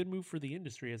is it a good move for the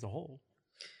industry as a whole?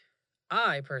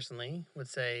 I personally would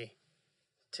say,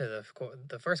 to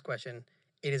the first question,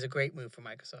 it is a great move for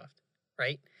Microsoft,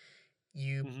 right?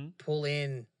 You pull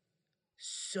in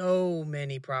so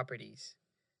many properties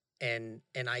and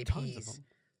IPs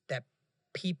that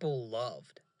people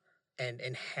loved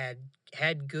and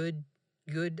had good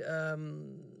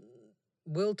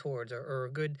will towards or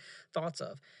good thoughts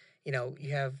of.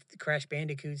 You have the Crash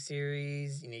Bandicoot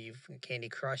series. You've Candy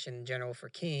Crush in general for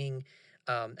King.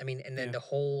 And then Yeah. the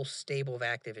whole stable of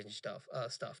Activision stuff.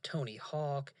 Tony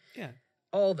Hawk, Yeah.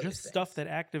 all those Just stuff things.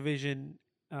 that Activision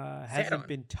Sat hasn't on.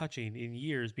 been touching in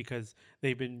years because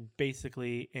they've been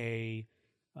basically a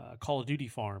Call of Duty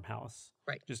farmhouse.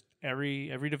 Right. Just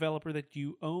every developer that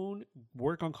you own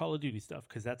work on Call of Duty stuff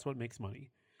because that's what makes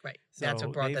money. Right. That's what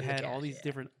So brought they've them the had all cash. these Yeah.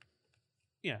 different,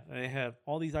 they have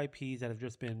all these IPs that have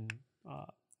just been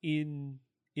in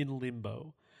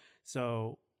limbo.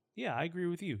 So yeah, I agree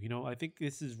with you. I think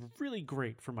this is really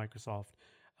great for Microsoft.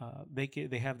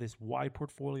 They have this wide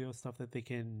portfolio of stuff that they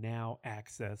can now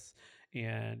access,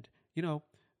 and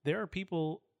there are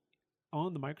people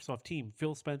on the Microsoft team,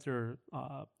 Phil Spencer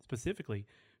specifically,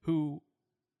 who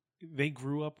they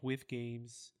grew up with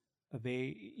games.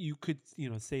 You could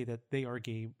say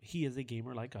that he is a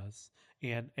gamer like us,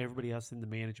 and everybody else in the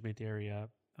management area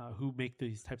who make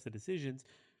these types of decisions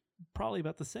probably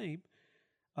about the same.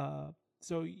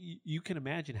 So you can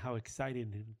imagine how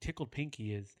excited and tickled pink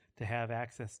he is to have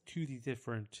access to these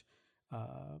different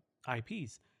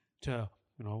IPs. To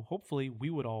hopefully we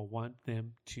would all want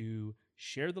them to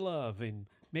share the love and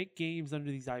make games under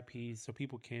these IPs so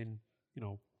people can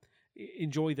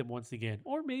enjoy them once again,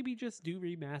 or maybe just do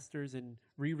remasters and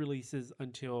re-releases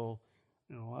until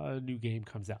a new game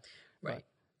comes out. Right. But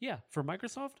yeah, for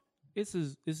Microsoft, this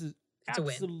is It's a win.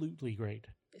 absolutely great.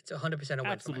 It's 100% a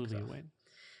win. Absolutely for a Microsoft. win.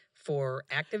 For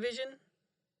Activision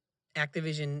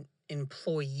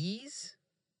employees,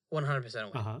 100% a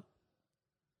win. Uh-huh.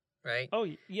 Right? Oh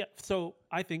yeah. So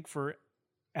I think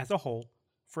as a whole,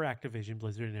 for Activision,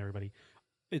 Blizzard, and everybody,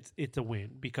 it's a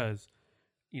win because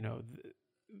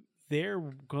they're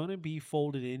gonna be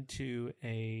folded into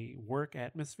a work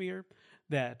atmosphere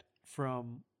that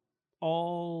from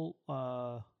all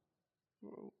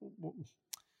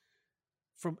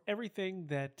from everything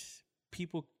that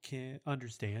people can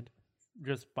understand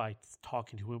just by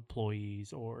talking to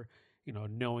employees or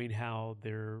knowing how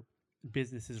their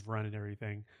business is run and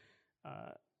everything,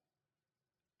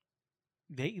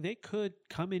 they could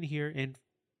come in here and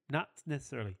not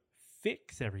necessarily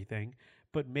fix everything,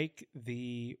 but make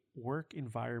the work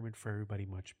environment for everybody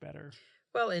much better.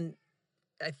 Well, and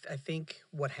I think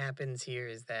what happens here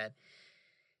is that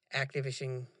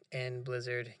Activision and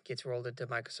Blizzard gets rolled into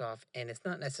Microsoft, and it's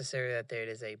not necessarily that there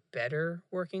is a better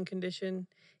working condition.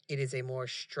 It is a more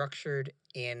structured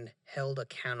and held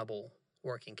accountable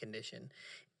working condition.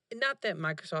 And not that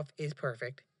Microsoft is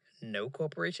perfect. No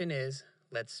corporation is.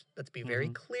 Let's be very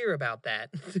clear about that,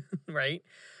 right?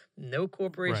 No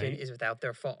corporation is without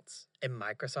their faults, and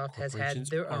Microsoft has had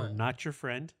their own. Corporations are not your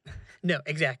friend. No,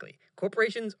 exactly.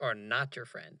 Corporations are not your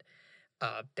friend.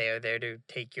 They are there to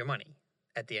take your money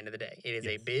at the end of the day. It is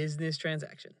a business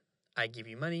transaction. I give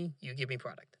you money, you give me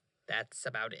product. That's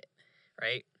about it,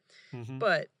 right?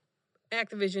 But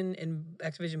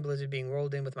Activision Blizzard being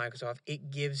rolled in with Microsoft, it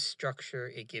gives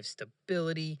structure, it gives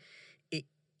stability,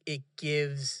 it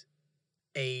gives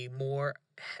a more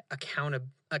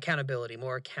accountability,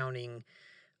 more accounting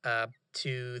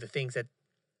to the things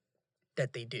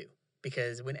that they do.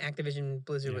 Because when Activision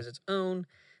Blizzard was its own,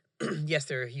 yes,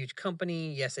 they're a huge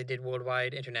company. Yes, they did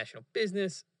worldwide international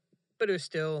business, but it was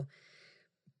still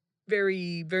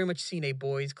very, very much seen a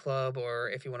boys' club, or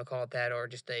if you want to call it that, or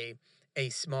just a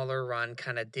smaller run,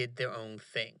 kind of did their own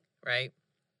thing, right?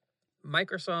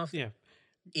 Microsoft,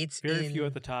 it's very few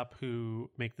at the top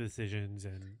who make the decisions,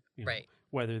 and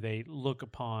whether they look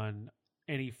upon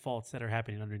any faults that are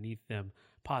happening underneath them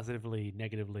positively,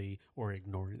 negatively, or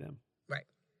ignore them. Right.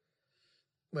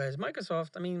 Whereas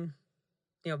Microsoft,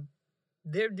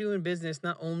 they're doing business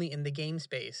not only in the game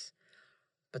space,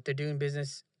 but they're doing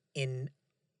business in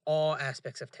all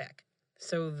aspects of tech.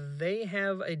 So they're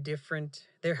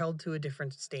held to a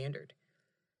different standard.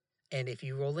 And if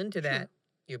you roll into that,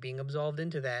 you're being absolved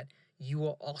into that, you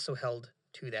are also held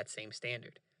to that same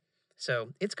standard.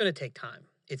 So it's going to take time.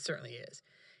 It certainly is.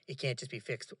 It can't just be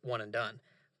fixed one and done.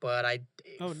 But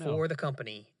for the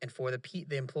company and for the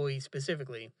employees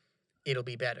specifically, it'll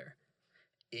be better.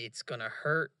 It's going to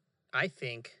hurt, I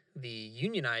think, the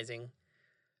unionizing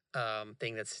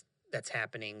thing that's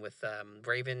happening with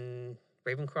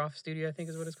Ravencroft Studio, I think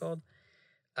is what it's called.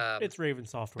 It's Raven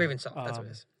Software. Ravensoft, that's what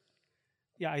it is.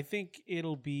 Yeah, I think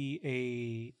it'll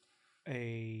be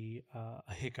a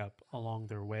hiccup along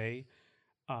their way.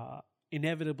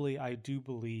 Inevitably, I do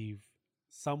believe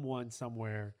someone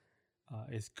somewhere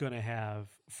is going to have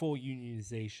full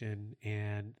unionization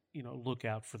and look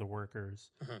out for the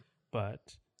workers.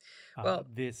 But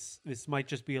this might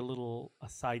just be a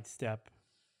sidestep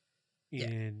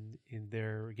in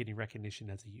their getting recognition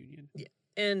as a union. Yeah,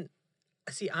 and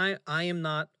See, I am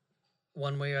not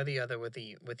one way or the other with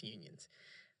the unions.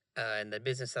 In the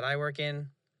business that I work in,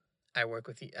 I've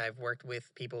worked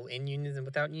with people in unions and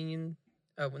without union,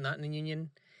 not in a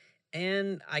union,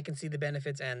 and I can see the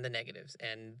benefits and the negatives.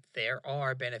 And there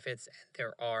are benefits and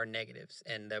there are negatives,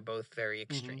 and they're both very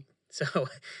Mm-hmm. extreme. So,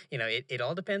 it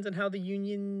all depends on how the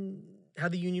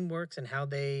union works and how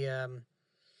they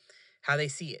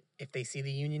see it. If they see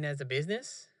the union as a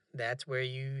business, that's where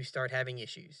you start having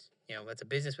issues. It's a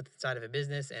business with the side of a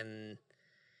business, and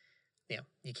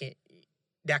you can't.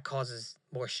 That causes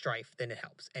more strife than it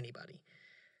helps anybody.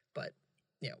 But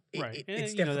Right.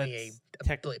 it's And, definitely that's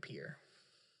a blip here.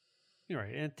 you're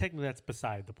right. And technically that's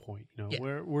beside the point. Yeah.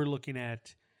 We're looking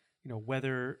at,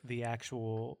 whether the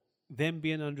actual them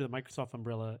being under the Microsoft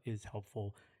umbrella is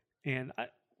helpful. And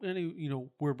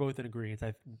we're both in agreement.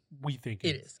 We think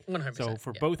It is 100%. So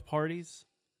for both parties,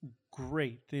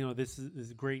 great. This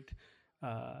is a great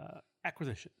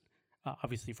acquisition.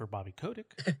 Obviously for Bobby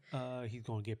Kotick, he's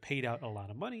going to get paid out a lot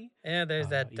of money. Yeah, there's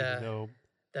that. Even though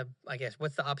I guess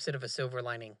what's the opposite of a silver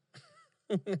lining?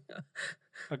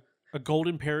 a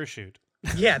golden parachute.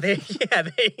 Yeah, there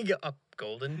you go. A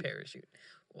golden parachute,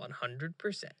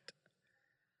 100%.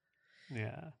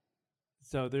 Yeah.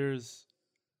 So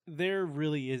there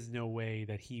really is no way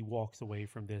that he walks away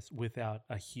from this without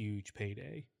a huge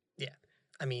payday. Yeah.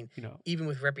 I mean, even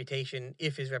with reputation,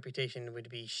 if his reputation would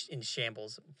be in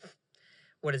shambles,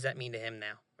 what does that mean to him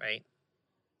now, right?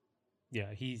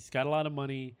 Yeah, he's got a lot of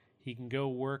money. He can go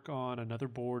work on another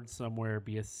board somewhere,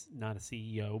 be not a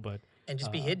CEO, but and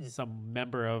just be hidden, some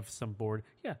member of some board.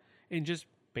 Yeah, and just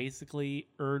basically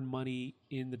earn money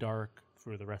in the dark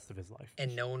for the rest of his life.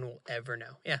 And no one will ever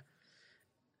know. Yeah,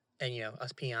 and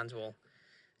us peons will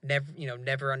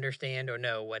never understand or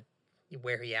know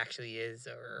where he actually is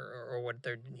or what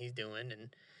he's doing,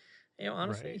 and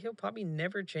honestly, He'll probably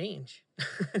never change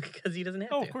because he doesn't have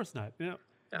to. Oh, of course not. Yeah.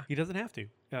 He doesn't have to.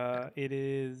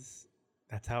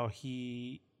 That's how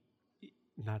he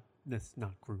not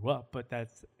grew up, but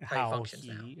that's how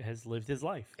he has lived his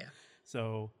life. Yeah.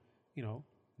 So,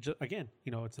 again,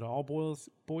 it's an all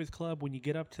boys club when you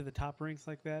get up to the top ranks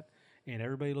like that, and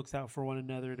everybody looks out for one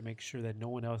another to make sure that no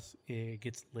one else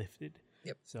gets lifted.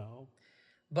 Yep. So,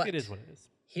 but it is what it is.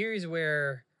 Here's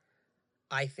where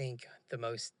I think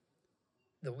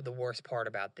the worst part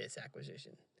about this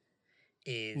acquisition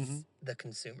is the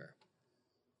consumer.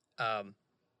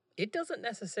 It doesn't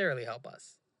necessarily help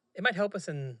us. It might help us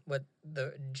in what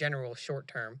the general short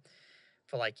term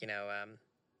for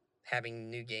having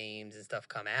new games and stuff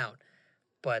come out.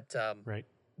 But right.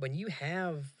 When you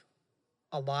have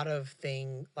a lot of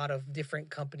different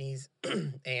companies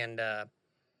and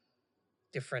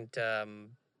different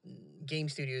game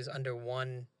studios under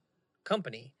one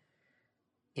company,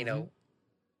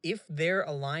 if they're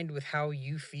aligned with how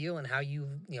you feel and how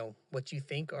what you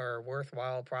think are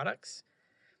worthwhile products,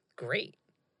 great.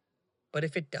 But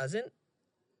if it doesn't,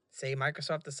 say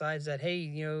Microsoft decides that, hey,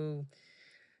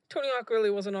 Tony Hawk really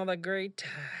wasn't all that great,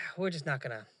 we're not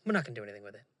gonna do anything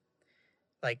with it.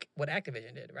 Like what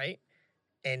Activision did, right?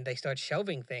 And they start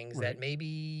shelving things that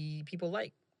maybe people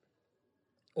like,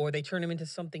 or they turn them into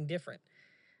something different.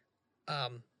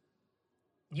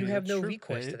 You have no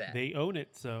recourse to that. They own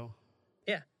it, so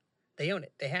yeah, they own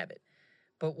it. They have it.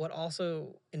 But what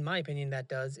also, in my opinion, that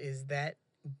does is that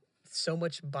so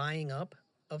much buying up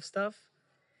of stuff,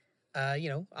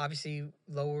 obviously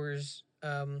lowers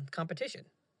competition.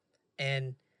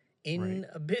 And in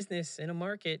a business, in a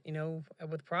market,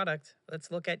 with product,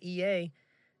 let's look at EA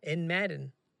and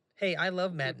Madden. Hey, I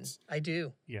love Madden. I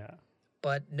do. Yeah.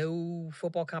 But no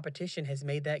football competition has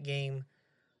made that game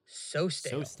so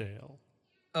stale.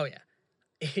 Oh, yeah.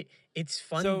 It's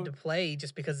fun to play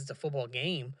just because it's a football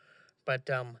game, but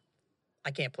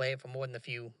I can't play it for more than a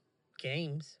few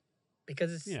games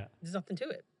because there's nothing to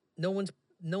it. No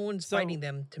one's fighting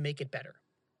them to make it better.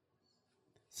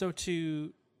 So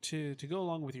to go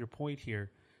along with your point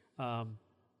here,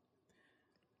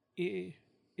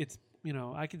 it's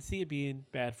I can see it being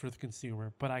bad for the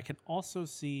consumer, but I can also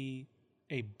see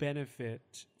a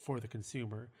benefit for the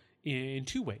consumer in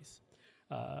two ways.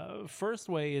 First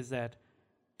way is that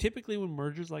typically when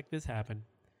mergers like this happen,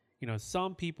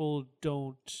 some people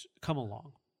don't come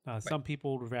along. Some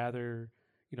people would rather,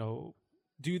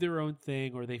 do their own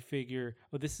thing, or they figure,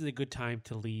 oh, this is a good time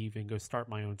to leave and go start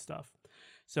my own stuff.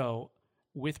 So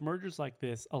with mergers like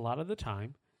this, a lot of the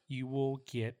time you will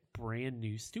get brand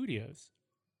new studios.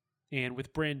 And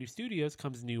with brand new studios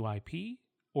comes new IP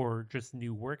or just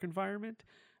new work environment,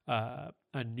 a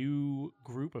new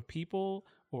group of people,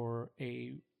 or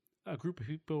a group of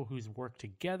people who's worked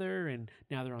together and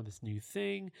now they're on this new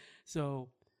thing. So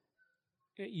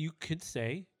You could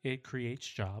say it creates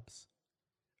jobs.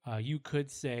 You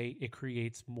could say it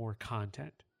creates more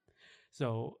content.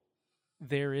 So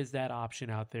there is that option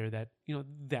out there that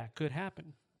that could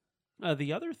happen.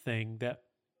 The other thing that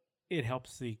it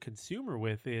helps the consumer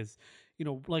with is,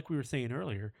 like we were saying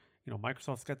earlier,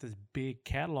 Microsoft's got this big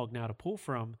catalog now to pull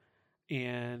from,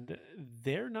 and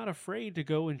they're not afraid to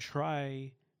go and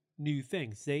try new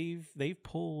things. They've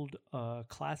pulled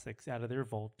classics out of their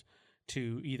vault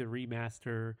to either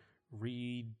remaster,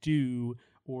 redo,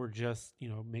 or just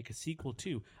make a sequel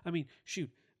to. I mean, shoot,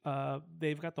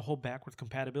 they've got the whole backwards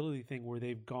compatibility thing where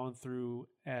they've gone through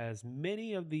as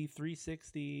many of the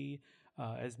 360,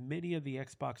 as many of the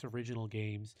Xbox original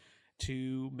games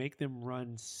to make them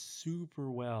run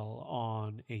super well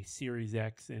on a Series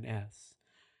X and S.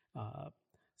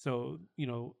 So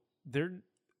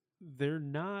they're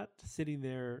not sitting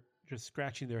there just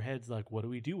scratching their heads like, what do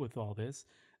we do with all this?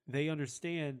 They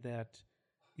understand that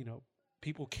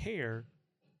people care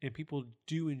and people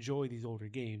do enjoy these older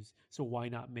games, so why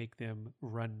not make them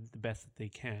run the best that they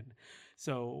can?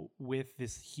 So with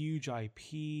this huge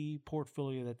IP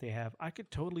portfolio that they have, I could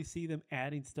totally see them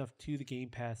adding stuff to the Game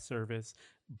Pass service,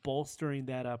 bolstering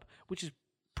that up, which is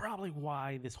probably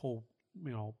why this whole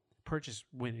purchase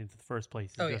went into the first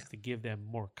place, is just to give them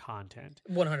more content.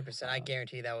 100%. I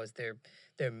guarantee that was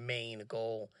their main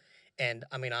goal. And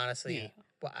I mean, honestly,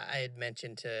 well, I had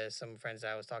mentioned to some friends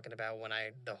I was talking about when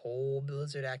the whole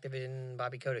Blizzard Activision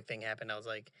Bobby Kotick thing happened. I was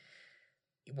like,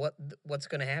 what's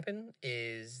going to happen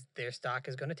is their stock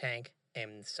is going to tank,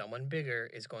 and someone bigger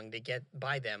is going to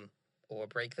buy them or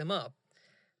break them up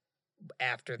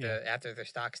after their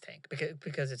stocks tank,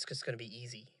 because it's just going to be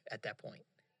easy at that point.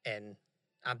 And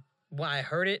when I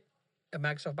heard it,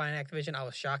 Microsoft buying Activision, I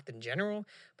was shocked in general,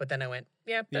 but then I went,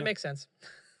 that makes sense.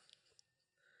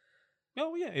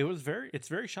 Oh yeah, it's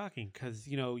very shocking because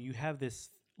you have this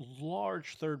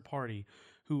large third party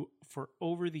who for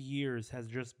over the years has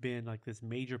just been like this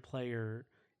major player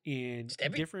in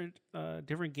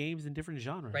different games and different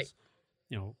genres. Right.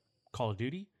 Call of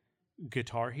Duty,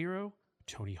 Guitar Hero,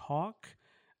 Tony Hawk,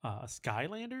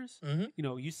 Skylanders.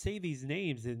 Mm-hmm. You say these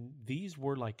names and these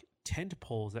were like tent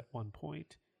poles at one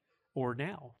point, or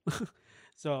now.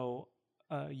 So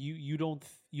you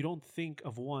don't think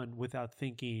of one without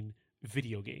thinking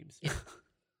video games. Yeah.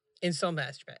 In some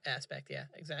aspect, yeah,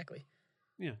 exactly.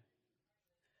 Yeah.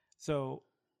 So,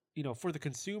 for the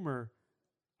consumer,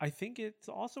 I think it's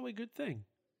also a good thing,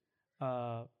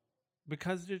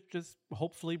 because it just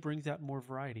hopefully brings out more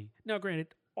variety. Now, granted,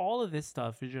 all of this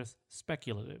stuff is just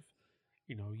speculative.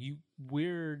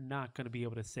 We're not going to be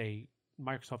able to say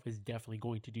Microsoft is definitely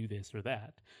going to do this or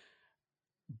that,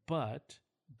 but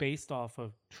based off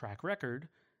of track record,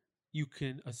 you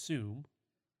can assume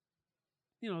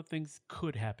things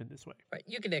could happen this way. Right.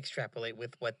 You can extrapolate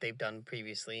with what they've done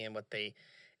previously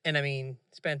and I mean,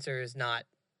 Spencer is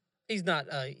he's not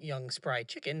a young spry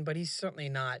chicken, but he's certainly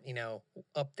not,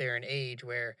 up there in age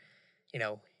where,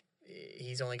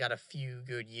 he's only got a few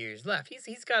good years left.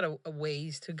 He's got a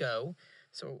ways to go.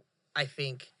 So I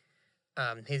think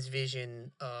his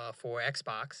vision for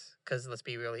Xbox, because let's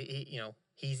be real,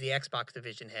 he's the Xbox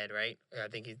division head, right? I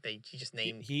think he just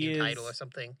named the title or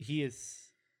something. He is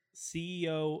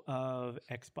CEO of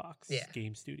Xbox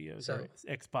Game Studios, or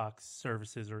Xbox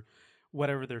Services, or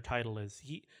whatever their title is.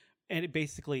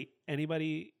 Basically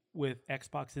anybody with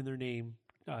Xbox in their name,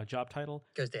 job title,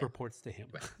 goes there, reports to him.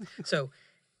 Right. So,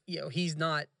 he's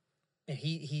not.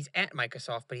 He's at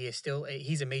Microsoft, but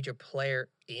he's a major player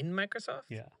in Microsoft.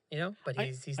 Yeah. But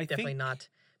he's definitely not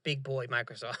big boy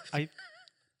Microsoft.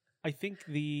 I think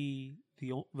the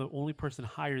only person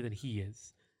higher than he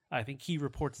is, I think he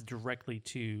reports directly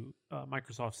to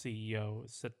Microsoft CEO.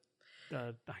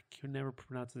 I can never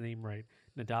pronounce the name right.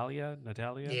 Natalia.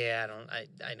 Yeah,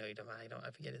 I know you don't.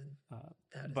 I forget his.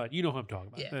 But you know who I'm talking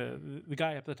about. Yeah. The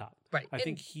guy up the top. Right. I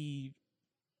think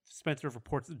Spencer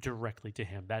reports directly to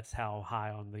him. That's how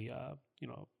high on the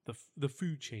the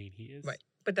food chain he is. Right.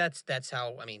 But that's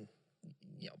how, I mean,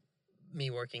 me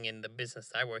working in the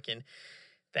business I work in,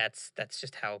 that's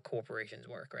just how corporations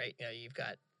work, right? You've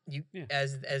got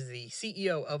as the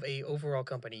CEO of a overall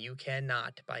company, you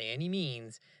cannot by any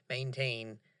means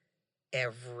maintain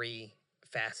every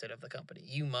facet of the company.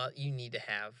 You need to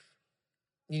have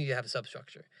a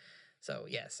substructure. So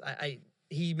yes,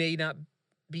 he may not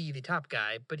be the top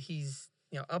guy, but he's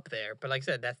up there. But like I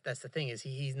said, that's the thing, is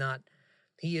he is not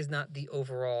the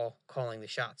overall calling the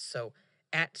shots. So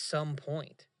at some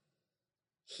point,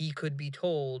 he could be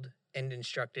told and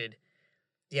instructed,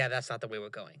 yeah, that's not the way we're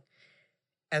going.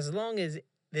 As long as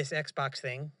this Xbox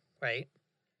thing, right,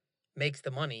 makes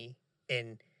the money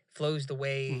and flows the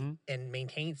way Mm-hmm. and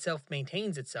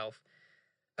maintains itself,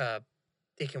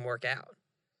 it can work out.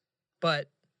 But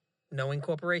knowing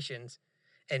corporations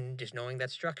and just knowing that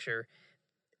structure,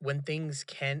 when things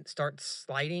can start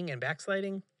sliding and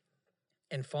backsliding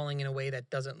and falling in a way that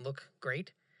doesn't look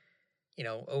great,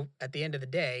 at the end of the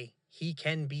day, he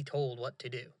can be told what to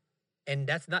do. And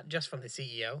that's not just from the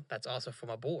CEO, that's also from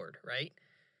a board, right?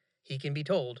 He can be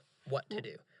told what to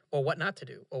do or what not to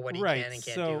do or what he Right. can and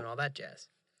can't do and all that jazz.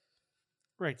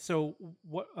 Right. So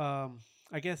what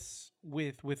I guess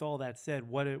with all that said,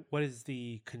 what is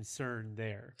the concern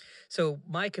there? So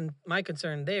my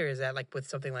concern there is that, like, with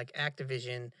something like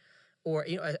Activision or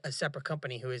a separate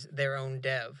company who is their own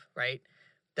dev, right?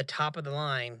 The top of the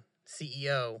line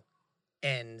CEO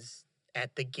ends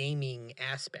at the gaming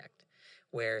aspect,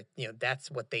 where that's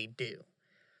what they do,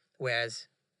 whereas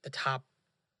the top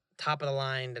of the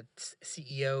line, the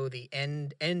CEO, the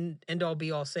end all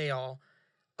be all say all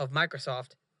of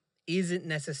Microsoft, isn't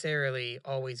necessarily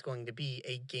always going to be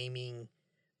a gaming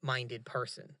minded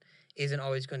person, isn't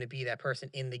always going to be that person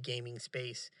in the gaming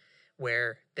space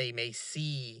where they may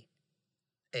see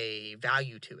a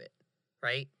value to it,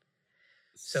 right?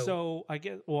 So I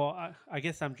guess, I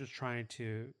guess I'm just trying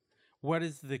to, what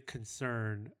is the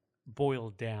concern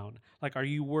boiled down? Like, are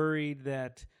you worried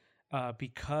that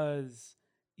because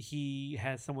he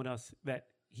has someone else that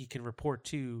he can report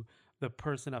to, the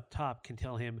person up top can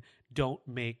tell him, don't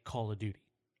make Call of Duty?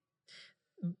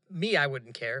 Me, I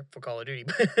wouldn't care for Call of Duty,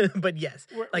 but yes,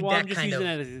 like Well, I'm that just kind using of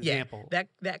that as an example.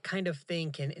 that kind of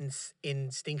thing can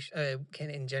can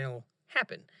in general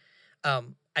happen. I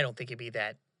don't think it'd be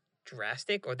that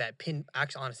drastic or that pin.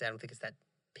 Actually, honestly, I don't think it's that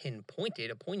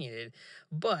pointed,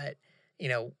 but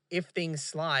if things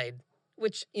slide,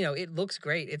 which it looks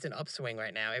great, it's an upswing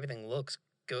right now. Everything looks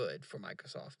good for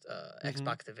Microsoft Mm-hmm.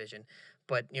 Xbox division,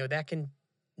 but that can,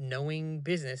 knowing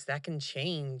business, that can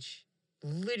change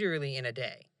literally in a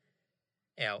day.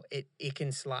 It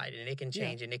can slide and it can Yeah.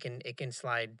 change and it can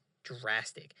slide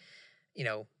drastic.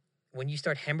 When you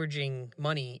start hemorrhaging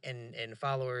money and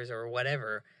followers or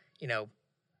whatever,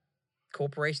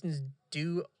 corporations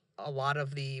do a lot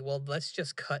of the, well, let's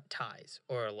just cut ties,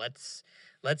 or let's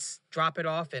drop it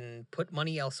off and put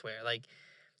money elsewhere. Like,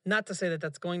 not to say that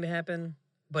that's going to happen,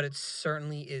 but it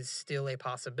certainly is still a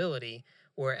possibility.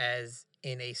 Whereas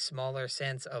in a smaller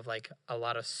sense of, like, a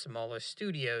lot of smaller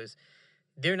studios,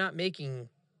 they're not making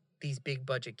these big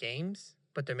budget games,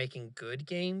 but they're making good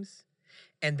games,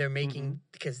 and they're making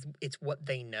because it's what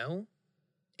they know.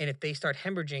 And if they start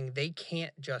hemorrhaging, they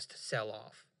can't just sell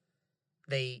off.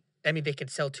 They could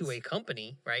sell to a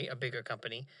company, right? A bigger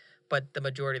company, but the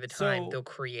majority of the time they'll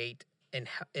create and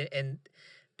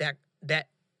that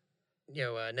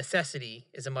necessity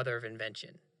is a mother of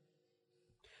invention.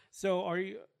 So are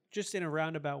you, just in a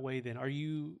roundabout way then, are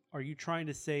you trying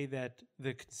to say that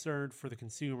the concern for the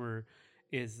consumer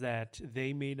is that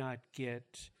they may not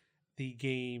get the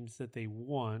games that they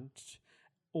want,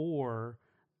 or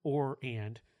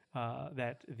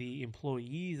that the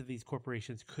employees of these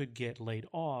corporations could get laid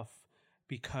off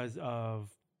because of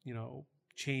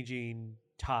changing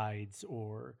tides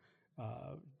or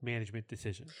management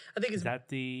decisions? I think Is that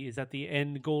the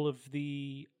end goal of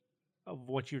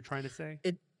what you're trying to say?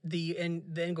 The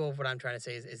end goal of what I'm trying to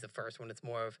say is the first one. It's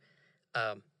more of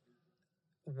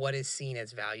what is seen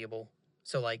as valuable.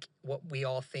 So, like, what we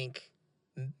all think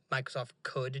Microsoft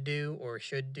could do or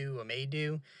should do or may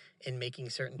do in making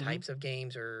certain types of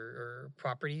games or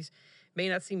properties may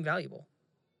not seem valuable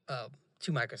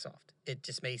to Microsoft. It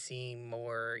just may seem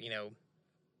more,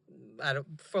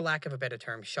 for lack of a better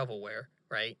term, shovelware,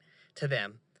 right, to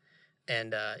them.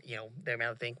 And, they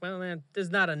may think, well, man,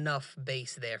 there's not enough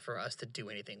base there for us to do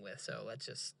anything with, so let's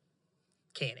just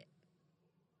can it.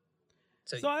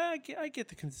 So I get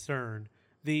the concern.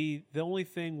 The only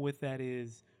thing with that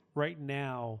is, right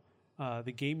now,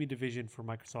 the gaming division for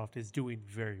Microsoft is doing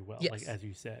very well, Yes. like as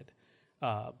you said,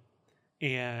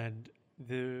 and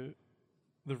the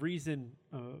reason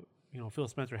Phil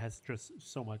Spencer has just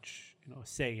so much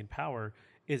say and power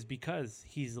is because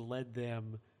he's led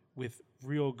them with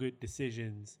real good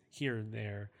decisions here and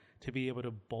there to be able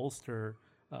to bolster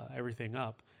everything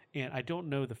up. And I don't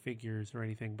know the figures or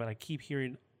anything, but I keep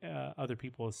hearing other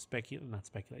people not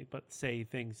speculate, but say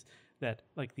things that,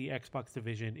 like, the Xbox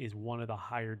division is one of the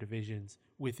higher divisions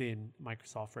within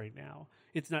Microsoft right now.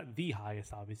 It's not the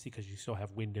highest, obviously, because you still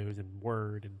have Windows and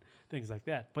Word and things like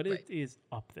that, but it is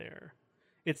up there.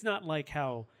 It's not like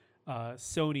how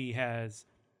Sony has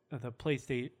the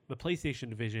PlayStation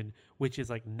division, which is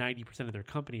like 90% of their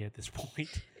company at this point.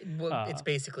 Well, it's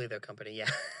basically their company, yeah.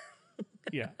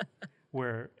 Yeah.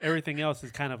 where everything else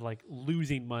is kind of like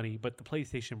losing money, but the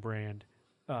PlayStation brand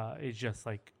is just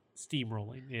like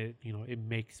steamrolling. It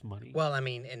makes money. Well, I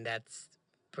mean, and that's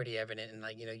pretty evident. And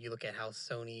like, you look at how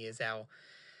Sony is now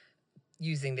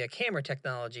using their camera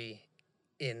technology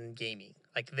in gaming.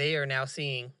 Like they are now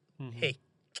seeing, hey,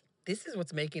 this is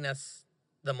what's making us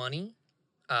the money.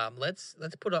 Let's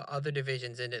put other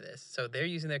divisions into this. So they're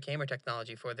using their camera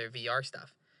technology for their VR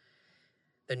stuff,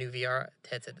 the new VR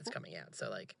headset that's coming out. So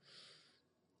like,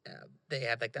 they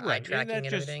have like the eye Right, and tracking and that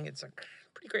just everything. It's like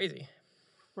pretty crazy.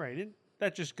 right, and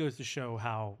that just goes to show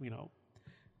how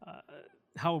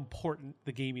important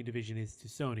the gaming division is to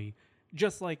Sony,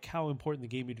 just like how important the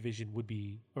gaming division would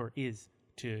be or is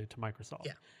to Microsoft.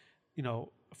 Yeah.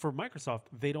 For Microsoft,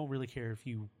 they don't really care if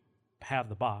you have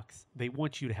the box. They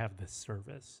want you to have the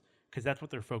service because that's what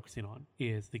they're focusing on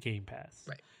is the Game Pass.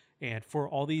 Right. And for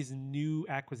all these new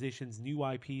acquisitions, new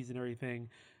IPs and everything,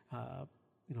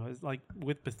 it's like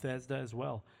with Bethesda as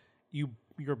well.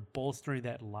 You're bolstering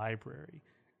that library.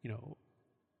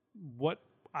 What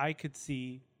I could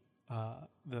see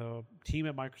the team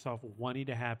at Microsoft wanting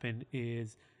to happen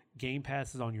is Game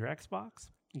Pass is on your Xbox,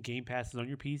 Game Pass is on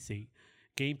your PC,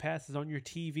 Game Pass is on your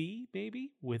TV,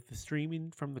 maybe with the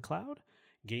streaming from the cloud.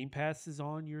 Game Pass is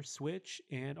on your Switch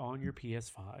and on your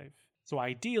PS5. So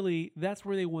ideally, that's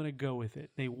where they want to go with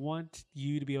it. They want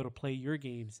you to be able to play your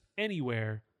games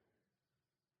anywhere.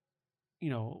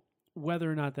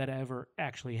 Whether or not that ever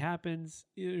actually happens,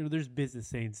 there's business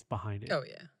sense behind it. Oh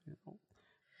yeah.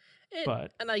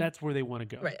 But that's where they want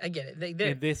to go. Right, I get it.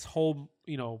 And this whole,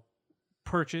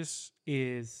 purchase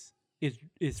is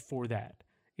for that.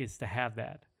 Is to have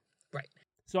that. Right.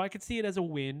 So I could see it as a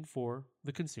win for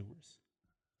the consumers.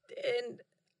 And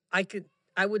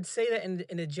I would say that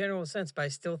in a general sense, but I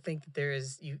still think that there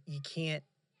is you can't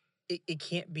it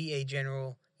can't be a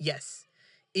general yes.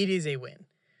 It is a win.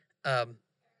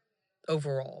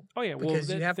 Overall. Oh yeah, well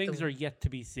things are yet to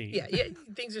be seen. Yeah,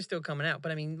 things are still coming out.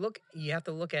 But I mean, you have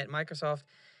to look at Microsoft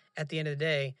at the end of the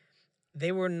day.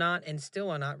 They were not and still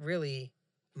are not really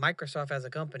Microsoft as a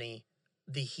company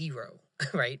the hero,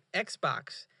 right?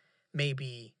 Xbox may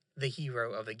be the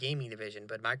hero of the gaming division,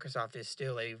 but Microsoft is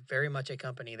still very much a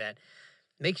company that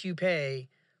makes you pay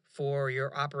for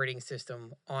your operating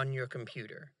system on your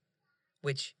computer,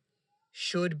 which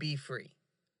should be free.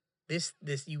 This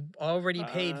you already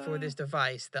paid for this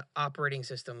device. The operating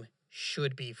system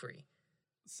should be free.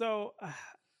 So,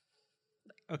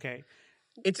 okay,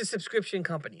 it's a subscription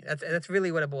company. That's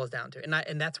really what it boils down to,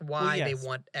 and that's why they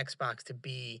want Xbox to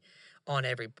be on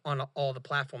all the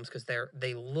platforms because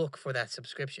they look for that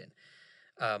subscription.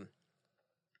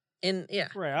 And yeah,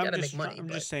 right. You gotta make money. I'm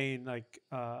just saying, like,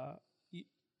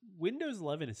 Windows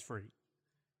 11 is free,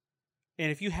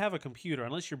 and if you have a computer,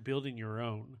 unless you're building your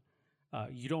own,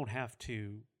 you don't have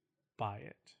to buy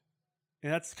it.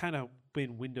 And that's kind of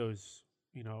been Windows,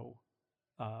 MO,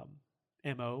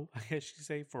 I guess you could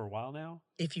say, for a while now.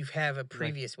 If you have a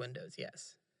previous Windows,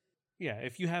 yes. Yeah,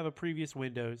 if you have a previous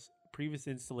Windows, previous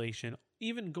installation,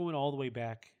 even going all the way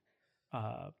back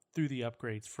through the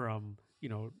upgrades from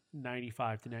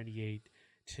 95 to 98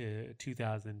 to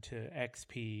 2000 to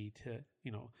XP to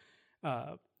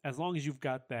as long as you've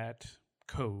got that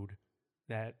code,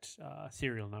 that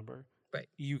serial number, right,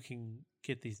 you can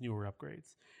get these newer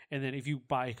upgrades. And then if you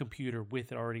buy a computer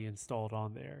with it already installed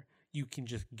on there, you can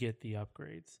just get the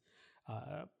upgrades.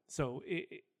 So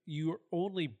you're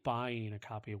only buying a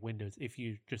copy of Windows if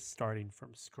you're just starting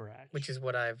from scratch. Which is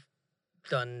what I've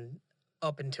done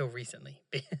up until recently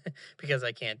because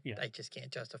I just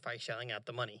can't justify shelling out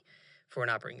the money for an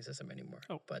operating system anymore.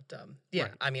 Oh, but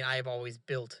right. I mean, I've always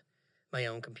built my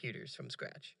own computers from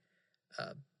scratch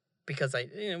because I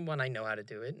know how to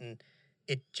do it, and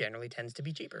it generally tends to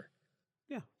be cheaper.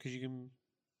 Yeah, because you can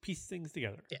piece things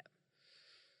together. Yeah,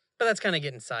 but that's kind of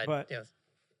getting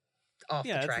off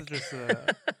the track.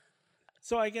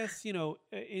 So I guess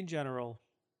in general,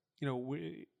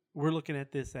 we're looking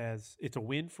at this as it's a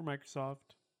win for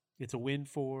Microsoft. It's a win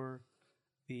for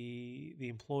the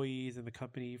employees and the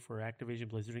company, for Activision,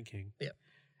 Blizzard, and King. Yep.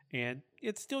 And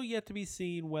it's still yet to be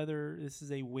seen whether this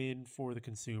is a win for the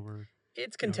consumer.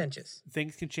 It's contentious.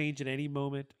 Things can change at any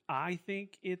moment. I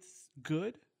think it's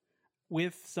good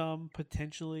with some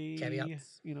potentially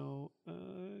caveats,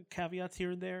 caveats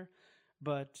here and there,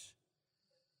 but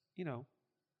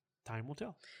time will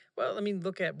tell. Well, I mean,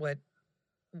 look at what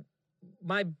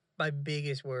my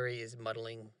biggest worry is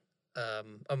muddying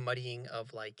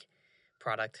of like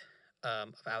product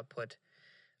of output.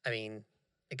 I mean,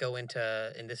 go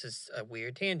into, and this is a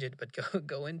weird tangent, but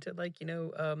go into like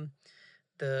the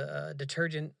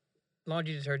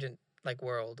laundry detergent like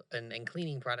world and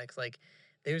cleaning products. Like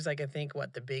there's like, I think,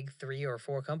 what, the big 3 or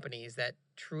 4 companies that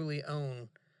truly own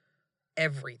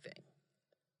everything.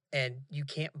 And you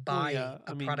can't buy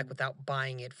a product without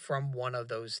buying it from one of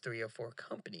those 3 or 4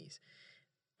 companies.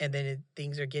 And then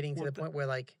things are getting to the point where,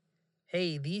 like,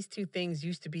 hey, these 2 things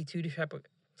used to be two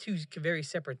very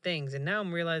separate things. And now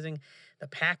I'm realizing the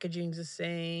packaging's the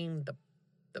same, the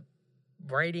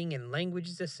writing and language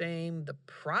is the same, the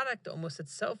product almost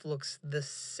itself looks the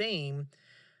same,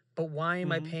 but why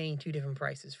am I paying 2 different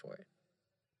prices for it?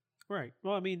 Right.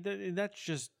 Well, I mean, that's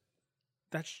just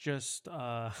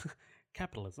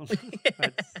capitalism.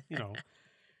 That's,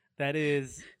 that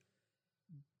is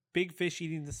big fish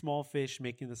eating the small fish,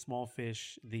 making the small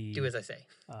fish do as I say.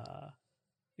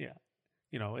 Yeah.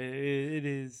 It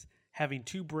is having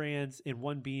 2 brands, and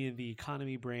one being the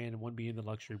economy brand and one being the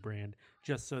luxury brand,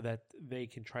 just so that they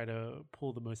can try to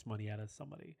pull the most money out of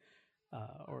somebody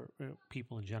or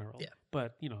people in general. Yeah.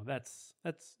 But that's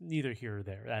neither here or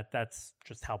there. That's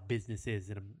just how business is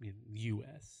in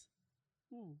U.S.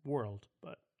 world,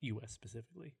 but U.S.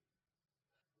 specifically.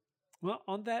 Well,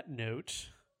 on that note,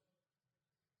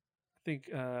 I think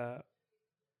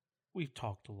we've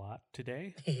talked a lot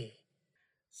today.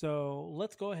 So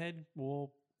let's go ahead.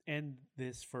 We'll end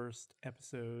this first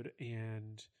episode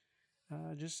and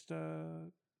just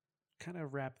kind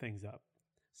of wrap things up.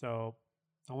 So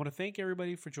I want to thank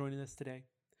everybody for joining us today,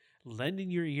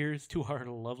 lending your ears to our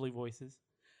lovely voices.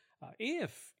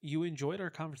 If you enjoyed our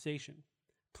conversation,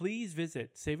 please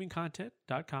visit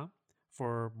savingcontent.com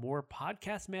for more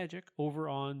podcast magic over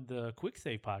on the Quick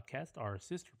Save podcast, our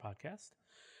sister podcast.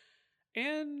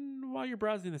 And while you're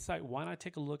browsing the site, why not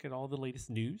take a look at all the latest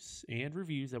news and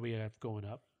reviews that we have going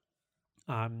up?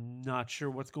 I'm not sure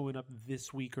what's going up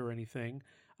this week or anything.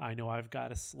 I know I've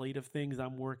got a slate of things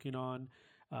I'm working on.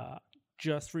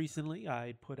 Just recently,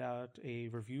 I put out a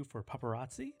review for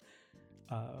Paparazzi,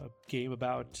 a game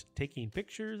about taking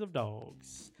pictures of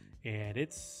dogs. And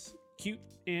it's cute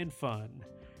and fun.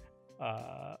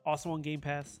 Also on Game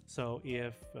Pass. So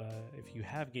if you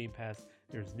have Game Pass,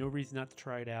 there's no reason not to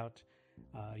try it out.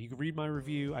 You can read my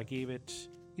review. I gave it.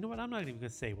 You know what? I'm not even going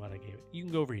to say what I gave it. You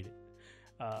can go read it.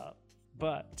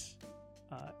 But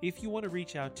if you want to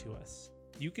reach out to us,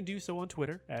 you can do so on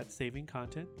Twitter at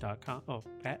savingcontent.com. Oh,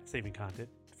 at savingcontent.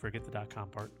 Forget the .com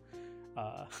part.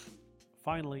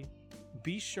 Finally,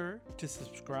 be sure to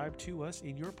subscribe to us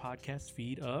in your podcast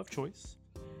feed of choice.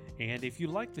 And if you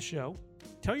like the show,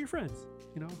 tell your friends.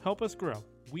 Help us grow.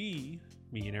 Me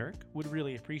and Eric, would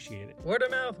really appreciate it. Word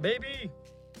of mouth, baby.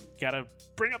 Gotta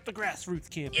bring up the grassroots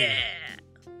campaign. Yeah.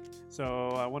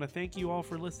 So I want to thank you all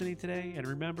for listening today. And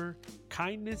remember,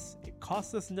 kindness, it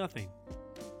costs us nothing,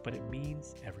 but it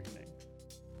means everything.